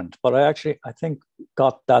apparent. But I think,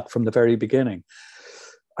 got that from the very beginning.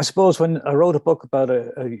 I suppose when I wrote a book about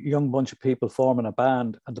a young bunch of people forming a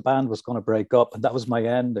band, and the band was going to break up, and that was my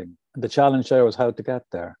ending. And the challenge there was how to get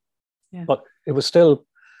there. Yeah. But it was still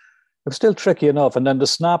tricky enough. And then The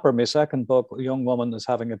Snapper, my second book, a young woman is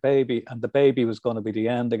having a baby, and the baby was going to be the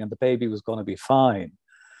ending, and the baby was going to be fine.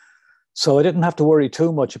 So I didn't have to worry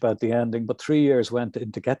too much about the ending, but 3 years went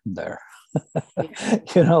into getting there.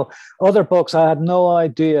 Other books, I had no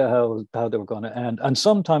idea how they were going to end. And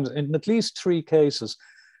sometimes, in at least 3 cases,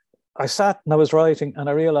 I sat and I was writing and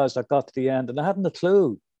I realized I got to the end and I hadn't a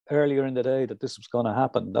clue earlier in the day that this was going to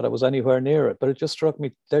happen, that I was anywhere near it, but it just struck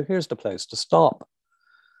me, here's the place to stop.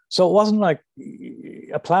 So it wasn't like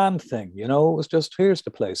a planned thing, you know, it was just, here's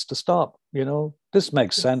the place to stop, you know, this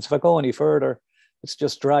makes sense. If I go any further, it's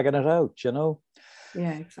just dragging it out, you know.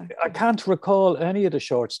 Yeah, exactly. I can't recall any of the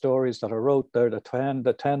short stories that I wrote there, the 10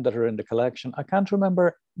 that are in the collection. I can't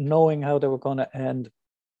remember knowing how they were going to end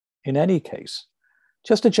in any case.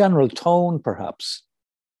 Just a general tone, perhaps.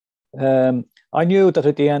 I knew that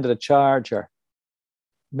at the end of the Charger,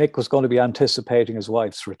 Mick was going to be anticipating his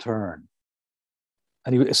wife's return.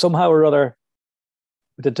 And he somehow or other,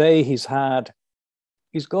 the day he's had,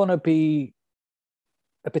 he's going to be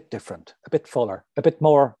a bit different, a bit fuller, a bit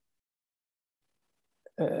more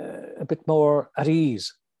at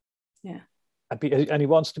ease. Yeah. And he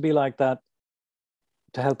wants to be like that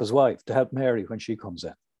to help his wife, to help Mary when she comes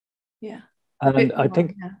in. Yeah. And I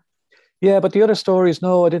think, yeah, but the other stories,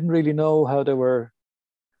 no, I didn't really know how they were,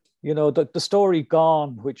 you know, the story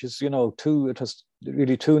Gone, which is, you know, it has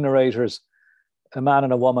really two narrators, a man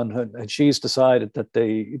and a woman, and she's decided that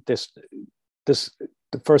the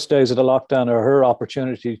first days of the lockdown are her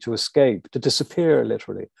opportunity to escape, to disappear,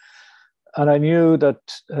 literally. And I knew that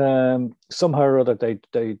somehow or other they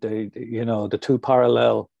you know, the two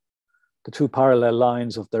parallel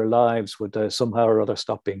lines of their lives would somehow or other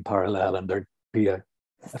stop being parallel, and there'd be a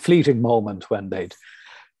fleeting moment when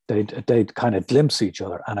they'd kind of glimpse each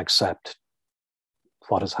other and accept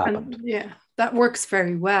what has happened. And, yeah, that works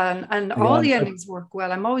very well, and all the endings work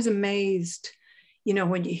well. I'm always amazed, you know,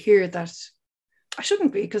 when you hear that. I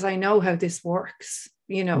shouldn't be, because I know how this works,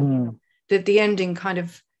 you know, that the ending kind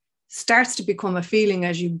of starts to become a feeling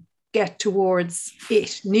as you get towards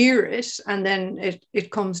it, near it, and then it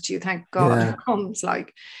comes to you. Thank God it comes,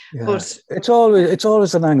 like. Yeah. But it's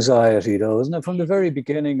always an anxiety, though, isn't it? From the very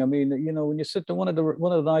beginning. I mean, you know, when you sit there, one of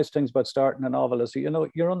the nice things about starting a novel is, you know,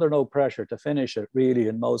 you're under no pressure to finish it. Really,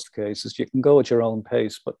 in most cases, you can go at your own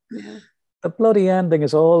pace, but the bloody ending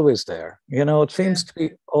is always there. You know, it seems to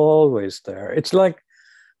be always there. It's like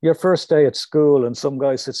your first day at school and some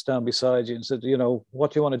guy sits down beside you and said, you know, what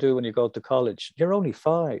do you want to do when you go to college? You're only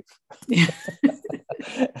 5.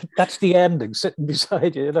 That's the ending, sitting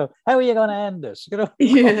beside you, you know. How are you going to end this? You know,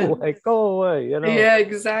 go away, you know. Yeah,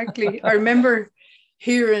 exactly. I remember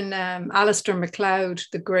hearing Alistair MacLeod,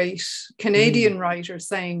 the great Canadian writer,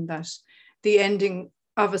 saying that the ending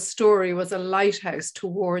of a story was a lighthouse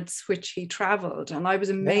towards which he traveled. And I was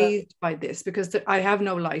amazed by this, because I have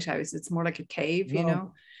no lighthouse. It's more like a cave, you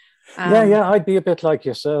know. I'd be a bit like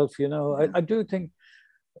yourself, you know. I do think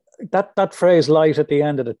that phrase, light at the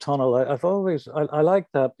end of the tunnel, I like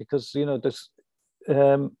that, because, you know, there's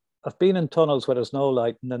I've been in tunnels where there's no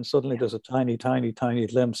light, and then suddenly there's a tiny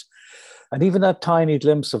glimpse, and even that tiny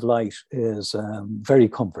glimpse of light is very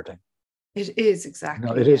comforting. It is, exactly.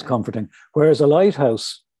 You know, it is comforting. Whereas a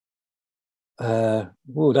lighthouse,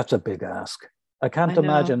 that's a big ask. I can't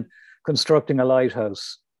imagine constructing a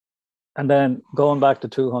lighthouse and then going back to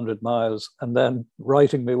 200 miles and then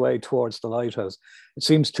writing my way towards the lighthouse. It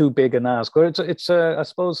seems too big an ask. But it's I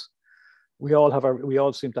suppose we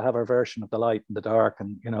all seem to have our version of the light and the dark,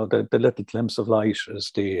 and, you know, the little glimpse of light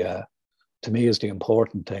is to me is the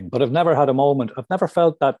important thing. But I've never had a moment. I've never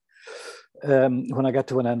felt that when I get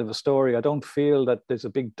to an end of a story, I don't feel that there's a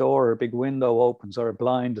big door or a big window opens or a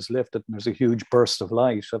blind is lifted and there's a huge burst of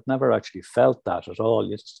light. I've never actually felt that at all.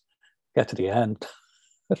 You just get to the end.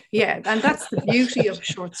 Yeah, and that's the beauty of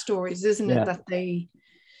short stories, isn't it? That they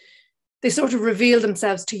sort of reveal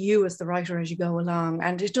themselves to you as the writer as you go along,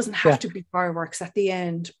 and it doesn't have to be fireworks at the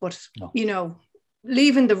end, but you know,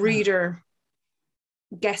 leaving the reader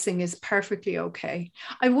guessing is perfectly okay.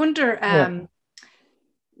 I wonder,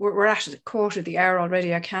 we're at a quarter of the hour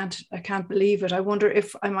already. I can't believe it. I wonder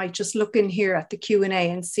if I might just look in here at the Q&A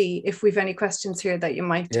and see if we've any questions here that you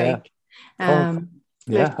might take.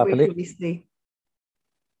 Happily. See.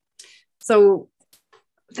 So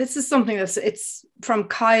this is something it's from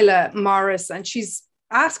Carla Morris, and she's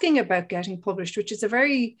asking about getting published, which is a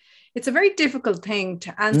very difficult thing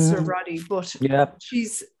to answer, Roddy, but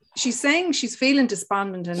she's saying she's feeling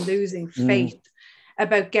despondent and losing faith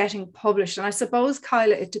about getting published. And I suppose,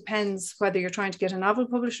 Carla, it depends whether you're trying to get a novel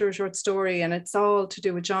published or a short story, and it's all to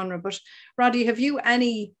do with genre. But Roddy, have you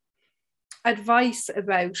any advice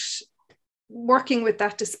about working with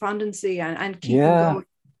that despondency and keeping going?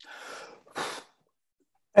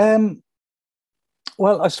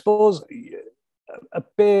 Well, I suppose a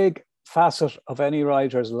big facet of any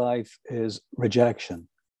writer's life is rejection,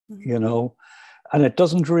 you know, and it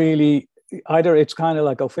doesn't really, either it's kind of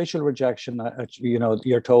like official rejection, you know,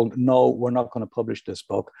 you're told, no, we're not going to publish this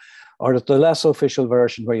book, or the less official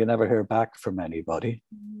version where you never hear back from anybody.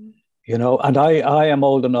 you know, and I am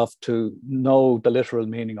old enough to know the literal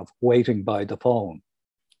meaning of waiting by the phone,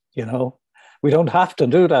 you know. We don't have to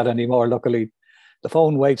do that anymore. Luckily, the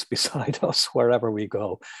phone waits beside us wherever we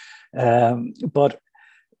go. But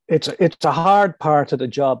it's a hard part of the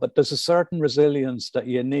job, but there's a certain resilience that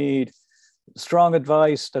you need. Strong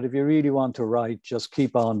advice that if you really want to write, just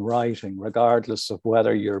keep on writing, regardless of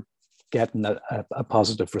whether you're getting a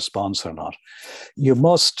positive response or not. You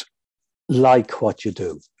must like what you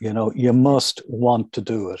do, you know, you must want to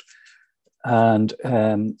do it. And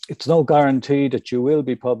it's no guarantee that you will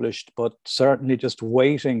be published, but certainly just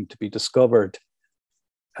waiting to be discovered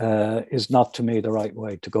is not, to me, the right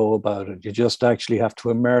way to go about it. You just actually have to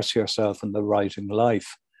immerse yourself in the writing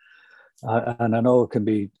life. And I know it can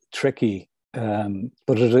be tricky,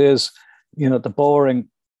 but it is, you know, the boring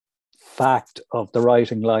fact of the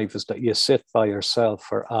writing life is that you sit by yourself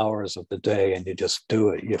for hours of the day and you just do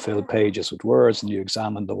it. You fill pages with words and you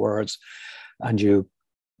examine the words and you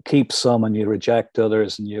keep some and you reject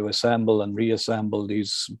others and you assemble and reassemble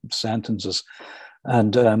these sentences.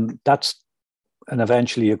 And and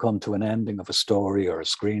eventually you come to an ending of a story or a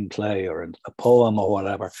screenplay or a poem or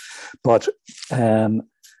whatever. But I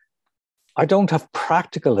don't have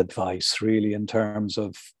practical advice really in terms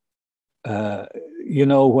of, you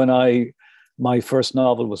know, when my first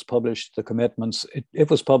novel was published, The Commitments, it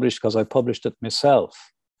was published because I published it myself.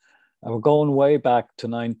 And we're going way back to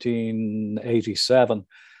 1987.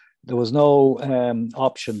 There was no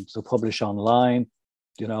option to publish online.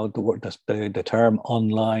 You know, the term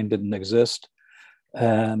online didn't exist.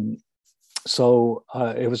 So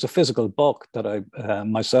it was a physical book that I,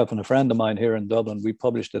 myself and a friend of mine here in Dublin, we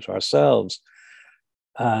published it ourselves.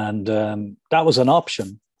 And that was an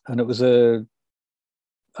option. And it was a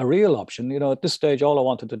real option. You know, at this stage, all I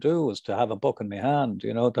wanted to do was to have a book in my hand,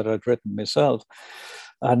 you know, that I'd written myself.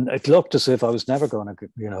 And it looked as if I was never going to,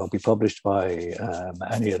 you know, be published by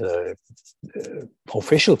any of the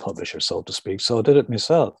official publishers, so to speak. So I did it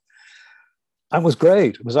myself. And it was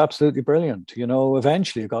great. It was absolutely brilliant. You know,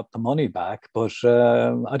 eventually I got the money back, but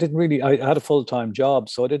I didn't really, I had a full-time job.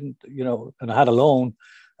 So I didn't, you know, and I had a loan,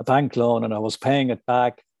 a bank loan, and I was paying it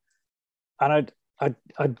back. And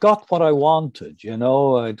I'd got what I wanted, you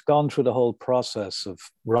know. I'd gone through the whole process of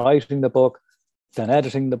writing the book, then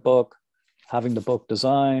editing the book, having the book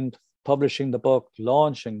designed, publishing the book,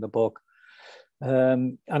 launching the book.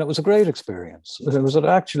 And it was a great experience. It was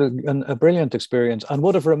actually a brilliant experience and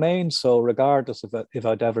would have remained so regardless of if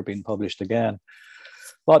I'd ever been published again.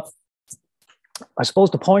 But I suppose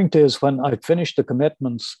the point is, when I finished The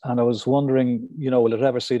Commitments and I was wondering, you know, will it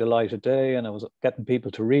ever see the light of day? And I was getting people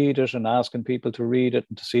to read it and asking people to read it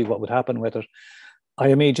and to see what would happen with it. I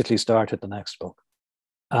immediately started the next book.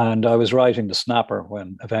 And I was writing The Snapper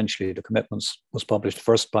when eventually The Commitments was published,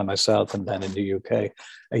 first by myself and then in the UK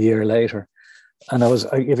a year later. And I was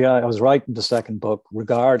writing the second book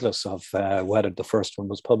regardless of whether the first one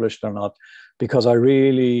was published or not, because I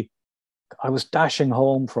was dashing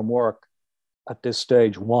home from work at this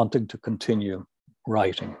stage, wanting to continue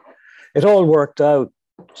writing. It all worked out,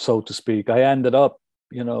 so to speak. I ended up,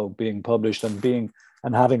 you know, being published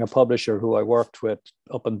and having a publisher who I worked with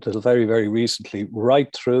up until very, very recently,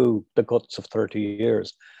 right through the guts of 30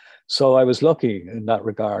 years. So I was lucky in that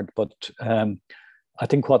regard. But I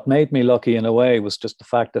think what made me lucky in a way was just the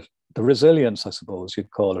fact that the resilience, I suppose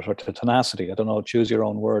you'd call it, or the tenacity, I don't know, choose your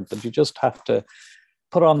own word, but you just have to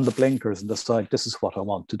put on the blinkers and decide, this is what I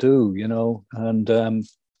want to do, you know. And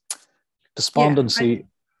despondency,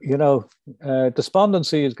 you know,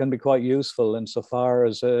 despondency can be quite useful insofar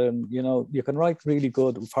as, you know, you can write really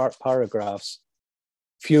good paragraphs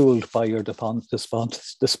fueled by your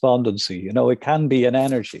despondency. You know, it can be an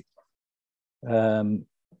energy. John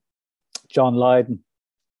Lydon,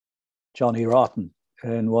 Johnny Rotten,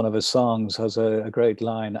 in one of his songs has a great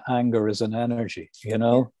line, anger is an energy, you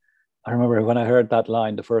know. I remember when I heard that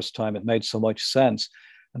line the first time, it made so much sense.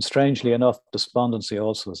 And strangely enough, despondency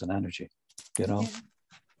also is an energy, you know. Yeah.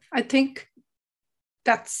 I think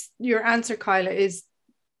that's your answer, Carla, is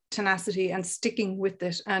tenacity and sticking with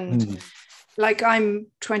it. And like, I'm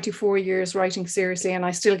 24 years writing seriously and I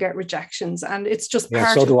still get rejections, and it's just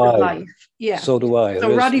part of life. Yeah. So do I.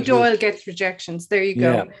 So Roddy Doyle gets rejections. There you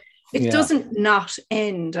go. Yeah. It doesn't not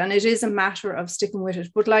end, and it is a matter of sticking with it.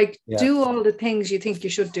 But like, do all the things you think you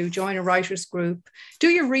should do. Join a writer's group. Do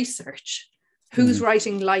your research. Who's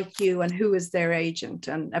writing like you and who is their agent,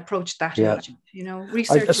 and approach that agent, you know.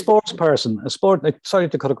 Research. A sports person, sorry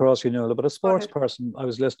to cut across you, Nuala, but a sports person I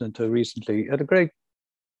was listening to recently had a great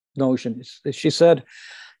notion. She said,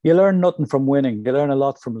 you learn nothing from winning, you learn a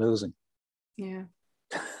lot from losing. Yeah.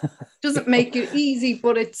 Doesn't make it easy,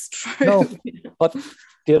 but it's true. No, but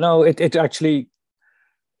it actually,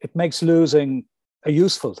 it makes losing a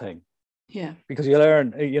useful thing. Yeah. Because you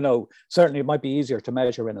learn, certainly it might be easier to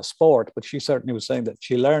measure in a sport, but she certainly was saying that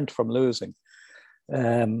she learned from losing.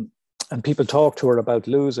 And people talk to her about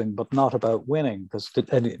losing, but not about winning, because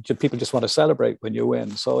people just want to celebrate when you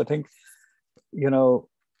win. So I think,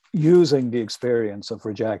 using the experience of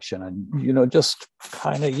rejection and, just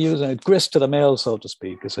kind of using it, grist to the mill, so to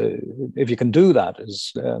speak, if you can do that,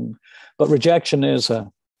 but rejection it's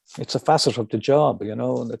a facet of the job,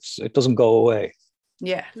 and it doesn't go away.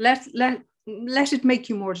 Yeah, let it make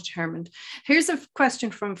you more determined. Here's a question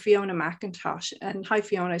from Fiona McIntosh. And hi,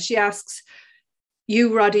 Fiona. She asks,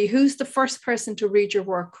 you, Roddy, who's the first person to read your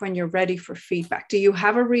work when you're ready for feedback? Do you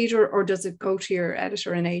have a reader, or does it go to your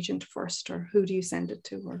editor and agent first, or who do you send it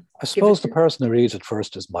to? Or I suppose the person who reads it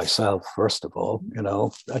first is myself, first of all.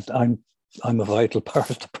 I'm a vital part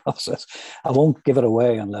of the process. I won't give it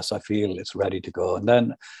away unless I feel it's ready to go. And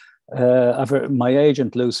then my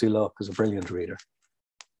agent, Lucy Luck, is a brilliant reader.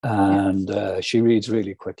 And she reads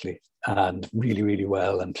really quickly and really, really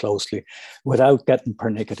well and closely without getting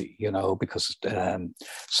pernickety, because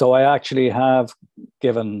so I actually have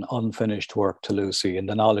given unfinished work to Lucy in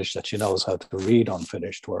the knowledge that she knows how to read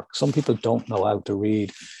unfinished work. Some people don't know how to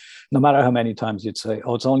read, no matter how many times you'd say,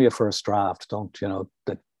 oh, it's only a first draft. They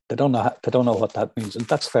don't know what that means. And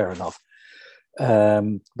that's fair enough.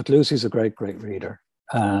 But Lucy's a great, great reader.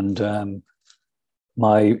 And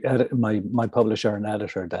my publisher and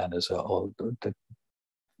editor then is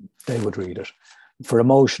they would read it. For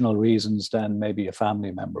emotional reasons, then maybe a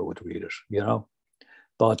family member would read it,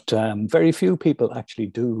 But very few people actually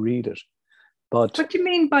do read it. But what do you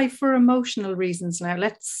mean by for emotional reasons now?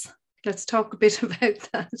 Let's talk a bit about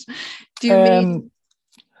that. Do you mean?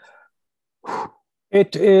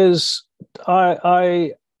 It is,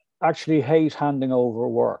 I actually hate handing over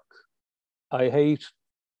work. I hate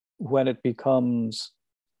when it becomes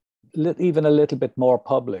even a little bit more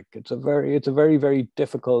public. It's a very, very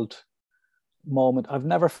difficult moment. I've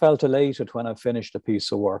never felt elated when I've finished a piece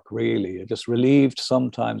of work, really. Just relieved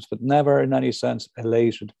sometimes, but never in any sense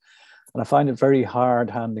elated. And I find it very hard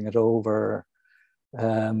handing it over.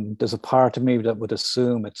 There's a part of me that would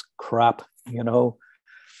assume it's crap,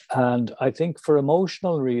 And I think for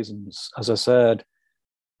emotional reasons, as I said,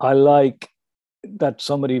 I like that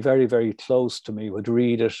somebody very, very close to me would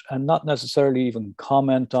read it and not necessarily even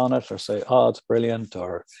comment on it or say, oh, it's brilliant,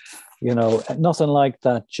 or, nothing like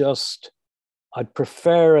that. Just, I'd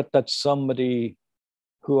prefer it that somebody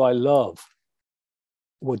who I love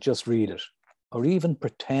would just read it or even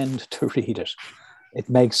pretend to read it. It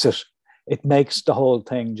makes the whole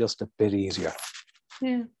thing just a bit easier.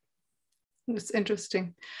 Yeah. It's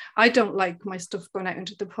interesting. I don't like my stuff going out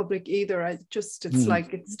into the public either. It's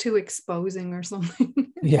like it's too exposing or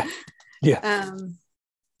something. Yeah.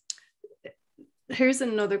 Here's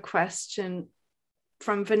another question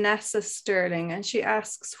from Vanessa Sterling, and she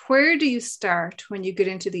asks, where do you start when you get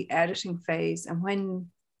into the editing phase, and when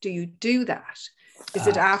do you do that? Is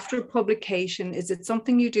it after publication? Is it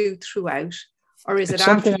something you do throughout? Or is it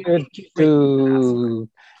after you do?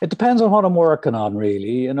 It depends on what I'm working on,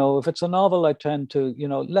 really. If it's a novel, I tend to,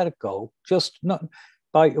 let it go. Just not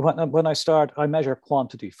when I start, I measure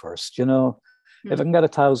quantity first. If I can get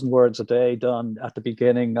 1,000 words a day done at the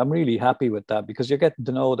beginning, I'm really happy with that, because you're getting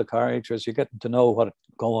to know the characters, you're getting to know what's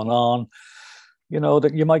going on.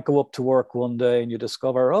 That you might go up to work one day and you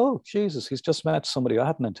discover, oh, Jesus, he's just met somebody. I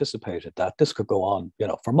hadn't anticipated that. This could go on,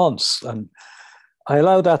 for months. And I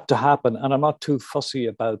allow that to happen, and I'm not too fussy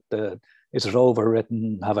about is it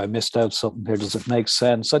overwritten? Have I missed out something here? Does it make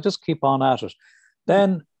sense? I just keep on at it.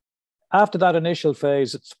 Then after that initial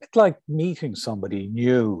phase, it's a bit like meeting somebody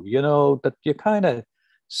new, that you kind of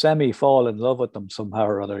semi-fall in love with them somehow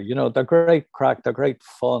or other. They're great crack, they're great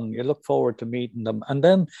fun. You look forward to meeting them. And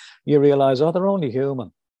then you realize, oh, they're only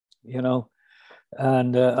human,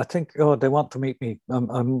 And I think, oh, they want to meet me.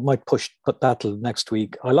 I might put that till next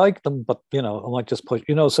week. I like them, but, I might just push,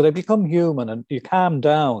 so they become human and you calm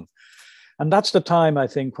down. And that's the time, I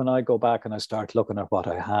think, when I go back and I start looking at what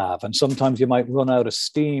I have. And sometimes you might run out of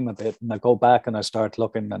steam a bit, and I go back and I start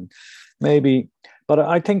looking and but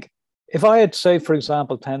I think if I had, say, for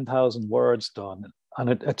example, 10,000 words done, and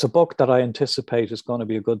it's a book that I anticipate is going to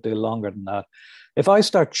be a good deal longer than that, if I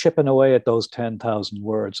start chipping away at those 10,000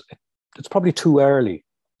 words, it's probably too early.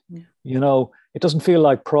 Yeah. It doesn't feel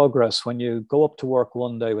like progress when you go up to work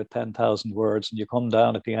one day with 10,000 words and you come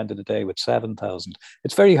down at the end of the day with 7,000.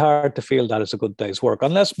 It's very hard to feel that it's a good day's work,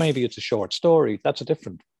 unless maybe it's a short story. That's a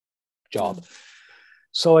different job.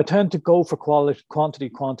 So I tend to go for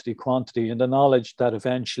quantity, in the knowledge that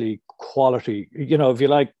eventually quality, if you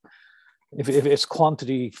like, if it's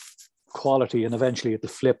quantity, quality, and eventually it'll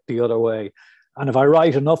flip the other way. And if I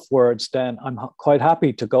write enough words, then I'm quite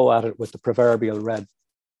happy to go at it with the proverbial red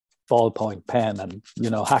ballpoint pen and,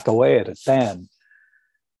 hack away at it then.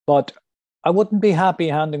 But I wouldn't be happy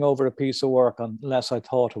handing over a piece of work unless I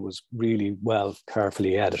thought it was really well,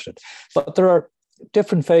 carefully edited. But there are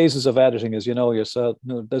different phases of editing, as you know yourself.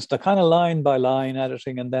 There's the kind of line by line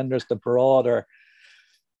editing, and then there's the broader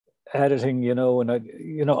editing, and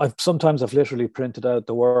I've literally printed out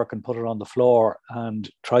the work and put it on the floor and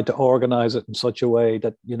tried to organize it in such a way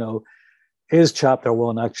that, is chapter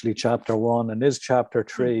 1 actually chapter 1, and is chapter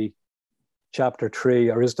 3 chapter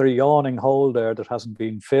 3, or is there a yawning hole there that hasn't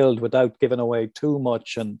been filled without giving away too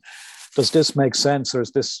much? And does this make sense, or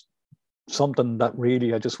is this something that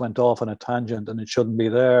really I just went off on a tangent and it shouldn't be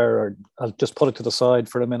there, or I'll just put it to the side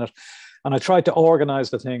for a minute? And I tried to organize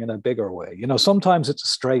the thing in a bigger way. Sometimes it's a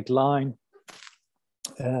straight line.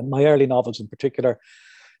 My early novels in particular,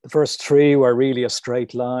 the first 3 were really a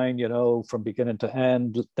straight line, from beginning to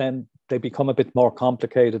end. Then they become a bit more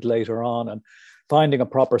complicated later on. And finding a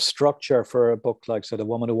proper structure for a book like, say, The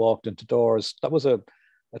Woman Who Walked Into Doors, that was a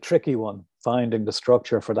tricky one, finding the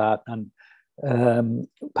structure for that. And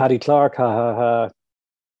Paddy Clark, my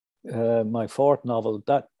 4th novel,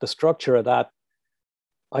 that the structure of that,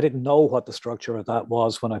 I didn't know what the structure of that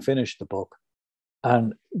was when I finished the book.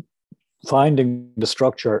 And finding the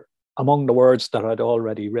structure among the words that I'd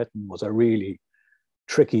already written was a really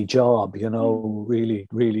tricky job, really,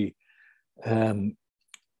 really.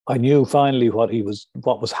 I knew finally what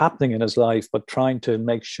was happening in his life, but trying to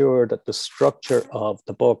make sure that the structure of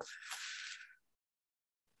the book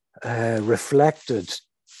reflected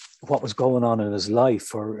what was going on in his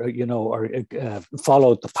life, or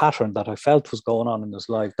followed the pattern that I felt was going on in his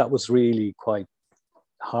life. That was really quite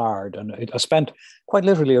hard, and I spent quite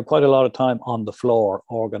literally quite a lot of time on the floor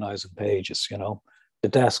organizing pages. The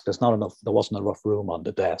desk, there wasn't enough room on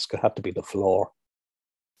the desk. It had to be the floor.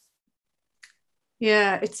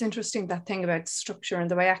 Yeah, it's interesting, that thing about structure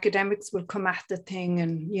and the way academics will come at the thing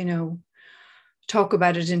and, talk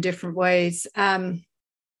about it in different ways.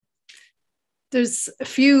 There's a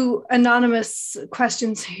few anonymous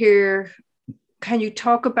questions here. Can you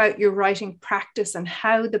talk about your writing practice and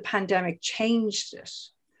how the pandemic changed it?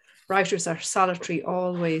 Writers are solitary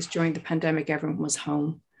always. During the pandemic, everyone was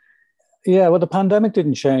home. Yeah, well, the pandemic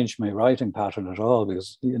didn't change my writing pattern at all,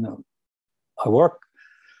 because, I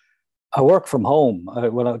work from home. I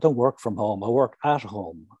don't work from home. I work at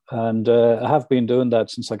home. And I have been doing that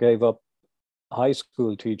since I gave up high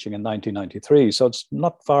school teaching in 1993. So it's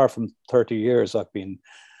not far from 30 years I've been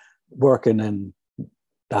working in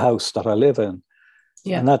the house that I live in.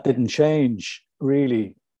 Yeah. And that didn't change,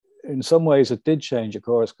 really. In some ways it did change, of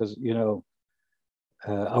course, because,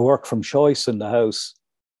 I work from choice in the house.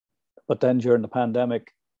 But then during the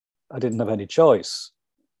pandemic, I didn't have any choice.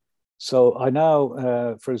 So I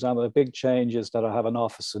now, for example, a big change is that I have an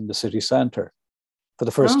office in the city centre. For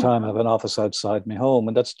the first time, I have an office outside my home,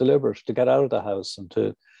 and that's deliberate, to get out of the house and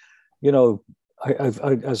to,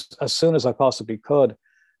 as soon as I possibly could,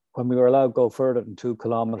 when we were allowed to go further than 2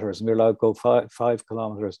 kilometres and we were allowed to go 5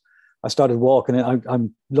 kilometres, I started walking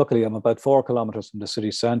in. Luckily, I'm about 4 kilometres from the city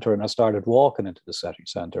centre, and I started walking into the city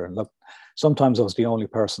centre. And look, sometimes I was the only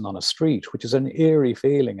person on a street, which is an eerie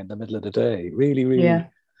feeling in the middle of the day. Really, really. Yeah.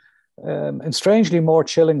 And strangely more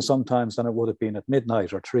chilling sometimes than it would have been at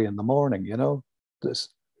midnight or 3 a.m.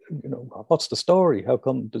 What's the story? How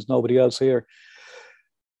come there's nobody else here?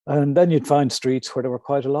 And then you'd find streets where there were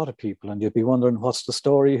quite a lot of people, and you'd be wondering, what's the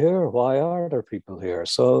story here? Why are there people here?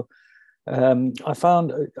 So I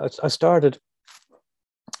started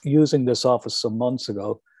using this office some months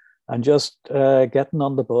ago, and just getting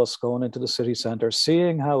on the bus, going into the city centre,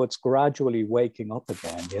 seeing how it's gradually waking up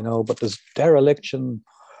again, but there's dereliction.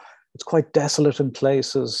 It's quite desolate in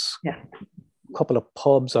places. Yeah. A couple of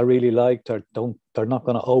pubs I really liked they're not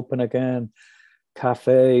going to open again.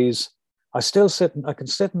 Cafes. I can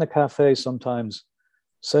sit in the cafe sometimes,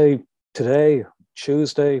 say today,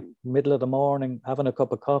 Tuesday, middle of the morning, having a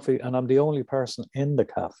cup of coffee, and I'm the only person in the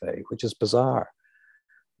cafe, which is bizarre.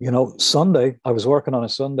 Sunday, I was working on a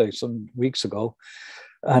Sunday some weeks ago,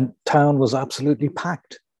 and town was absolutely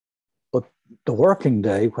packed. But the working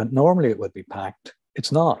day, when normally it would be packed,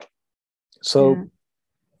 it's not. So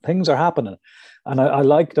things are happening. And I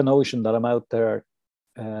like the notion that I'm out there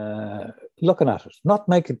looking at it,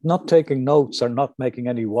 not taking notes or not making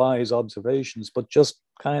any wise observations, but just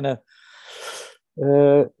kind of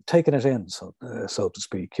taking it in, so to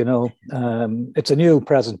speak. You know, it's a new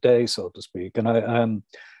present day, so to speak, and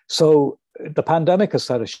so the pandemic has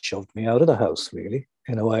sort of shoved me out of the house, really,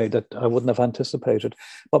 in a way that I wouldn't have anticipated.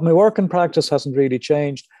 But my working practice hasn't really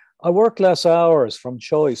changed. I work less hours from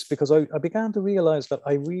choice because I began to realize that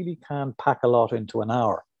I really can pack a lot into an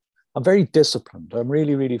hour. I'm very disciplined. I'm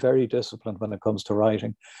really, really very disciplined when it comes to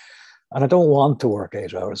writing. And I don't want to work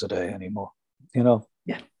 8 hours a day anymore, you know?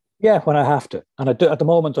 Yeah, when I have to. And I do, at the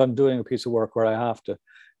moment, I'm doing a piece of work where I have to,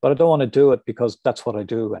 but I don't want to do it because that's what I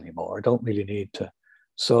do anymore. I don't really need to.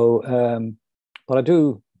 So, but I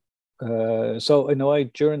do. So, in a way,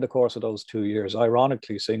 during the course of those 2 years,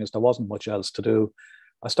 ironically, seeing as there wasn't much else to do,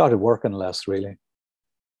 I started working less, really.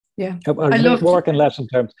 Yeah. I love working less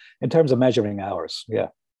in terms of measuring hours. Yeah.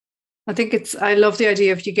 I love the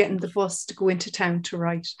idea of you getting the bus to go into town to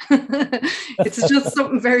write. It's just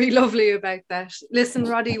something very lovely about that. Listen,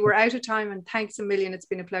 Roddy, we're out of time, and thanks a million. It's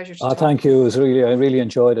been a pleasure to talk. Thank you. I really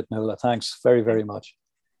enjoyed it, Nuala. Thanks very, very much.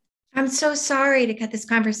 I'm so sorry to cut this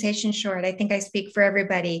conversation short. I think I speak for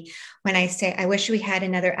everybody when I say I wish we had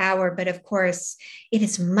another hour, but of course it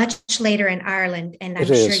is much later in Ireland, and I'm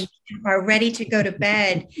sure you are ready to go to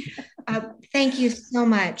bed. Thank you so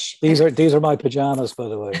much. These are my pajamas, by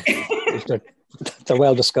the way. They're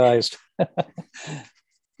well disguised.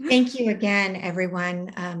 Thank you again,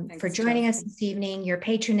 everyone, for joining us this evening. Your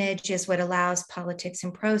patronage is what allows Politics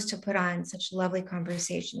and Prose to put on such lovely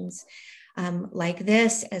conversations like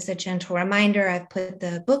this. As a gentle reminder, I've put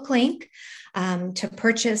the book link to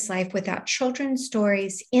purchase Life Without Children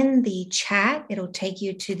Stories in the chat. It'll take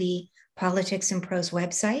you to the Politics and Prose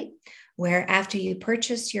website, where after you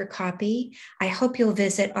purchase your copy, I hope you'll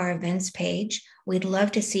visit our events page. We'd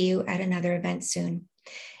love to see you at another event soon.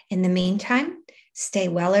 In the meantime, stay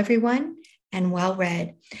well, everyone, and well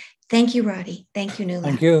read. Thank you, Roddy. Thank you, Nuala.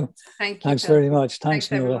 Thank you. Thank you. Thanks very much.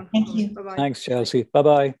 Thanks, Nuala. Thank you. Thanks, Chelsea.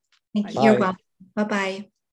 Bye-bye. Thank you. You're welcome. Bye-bye.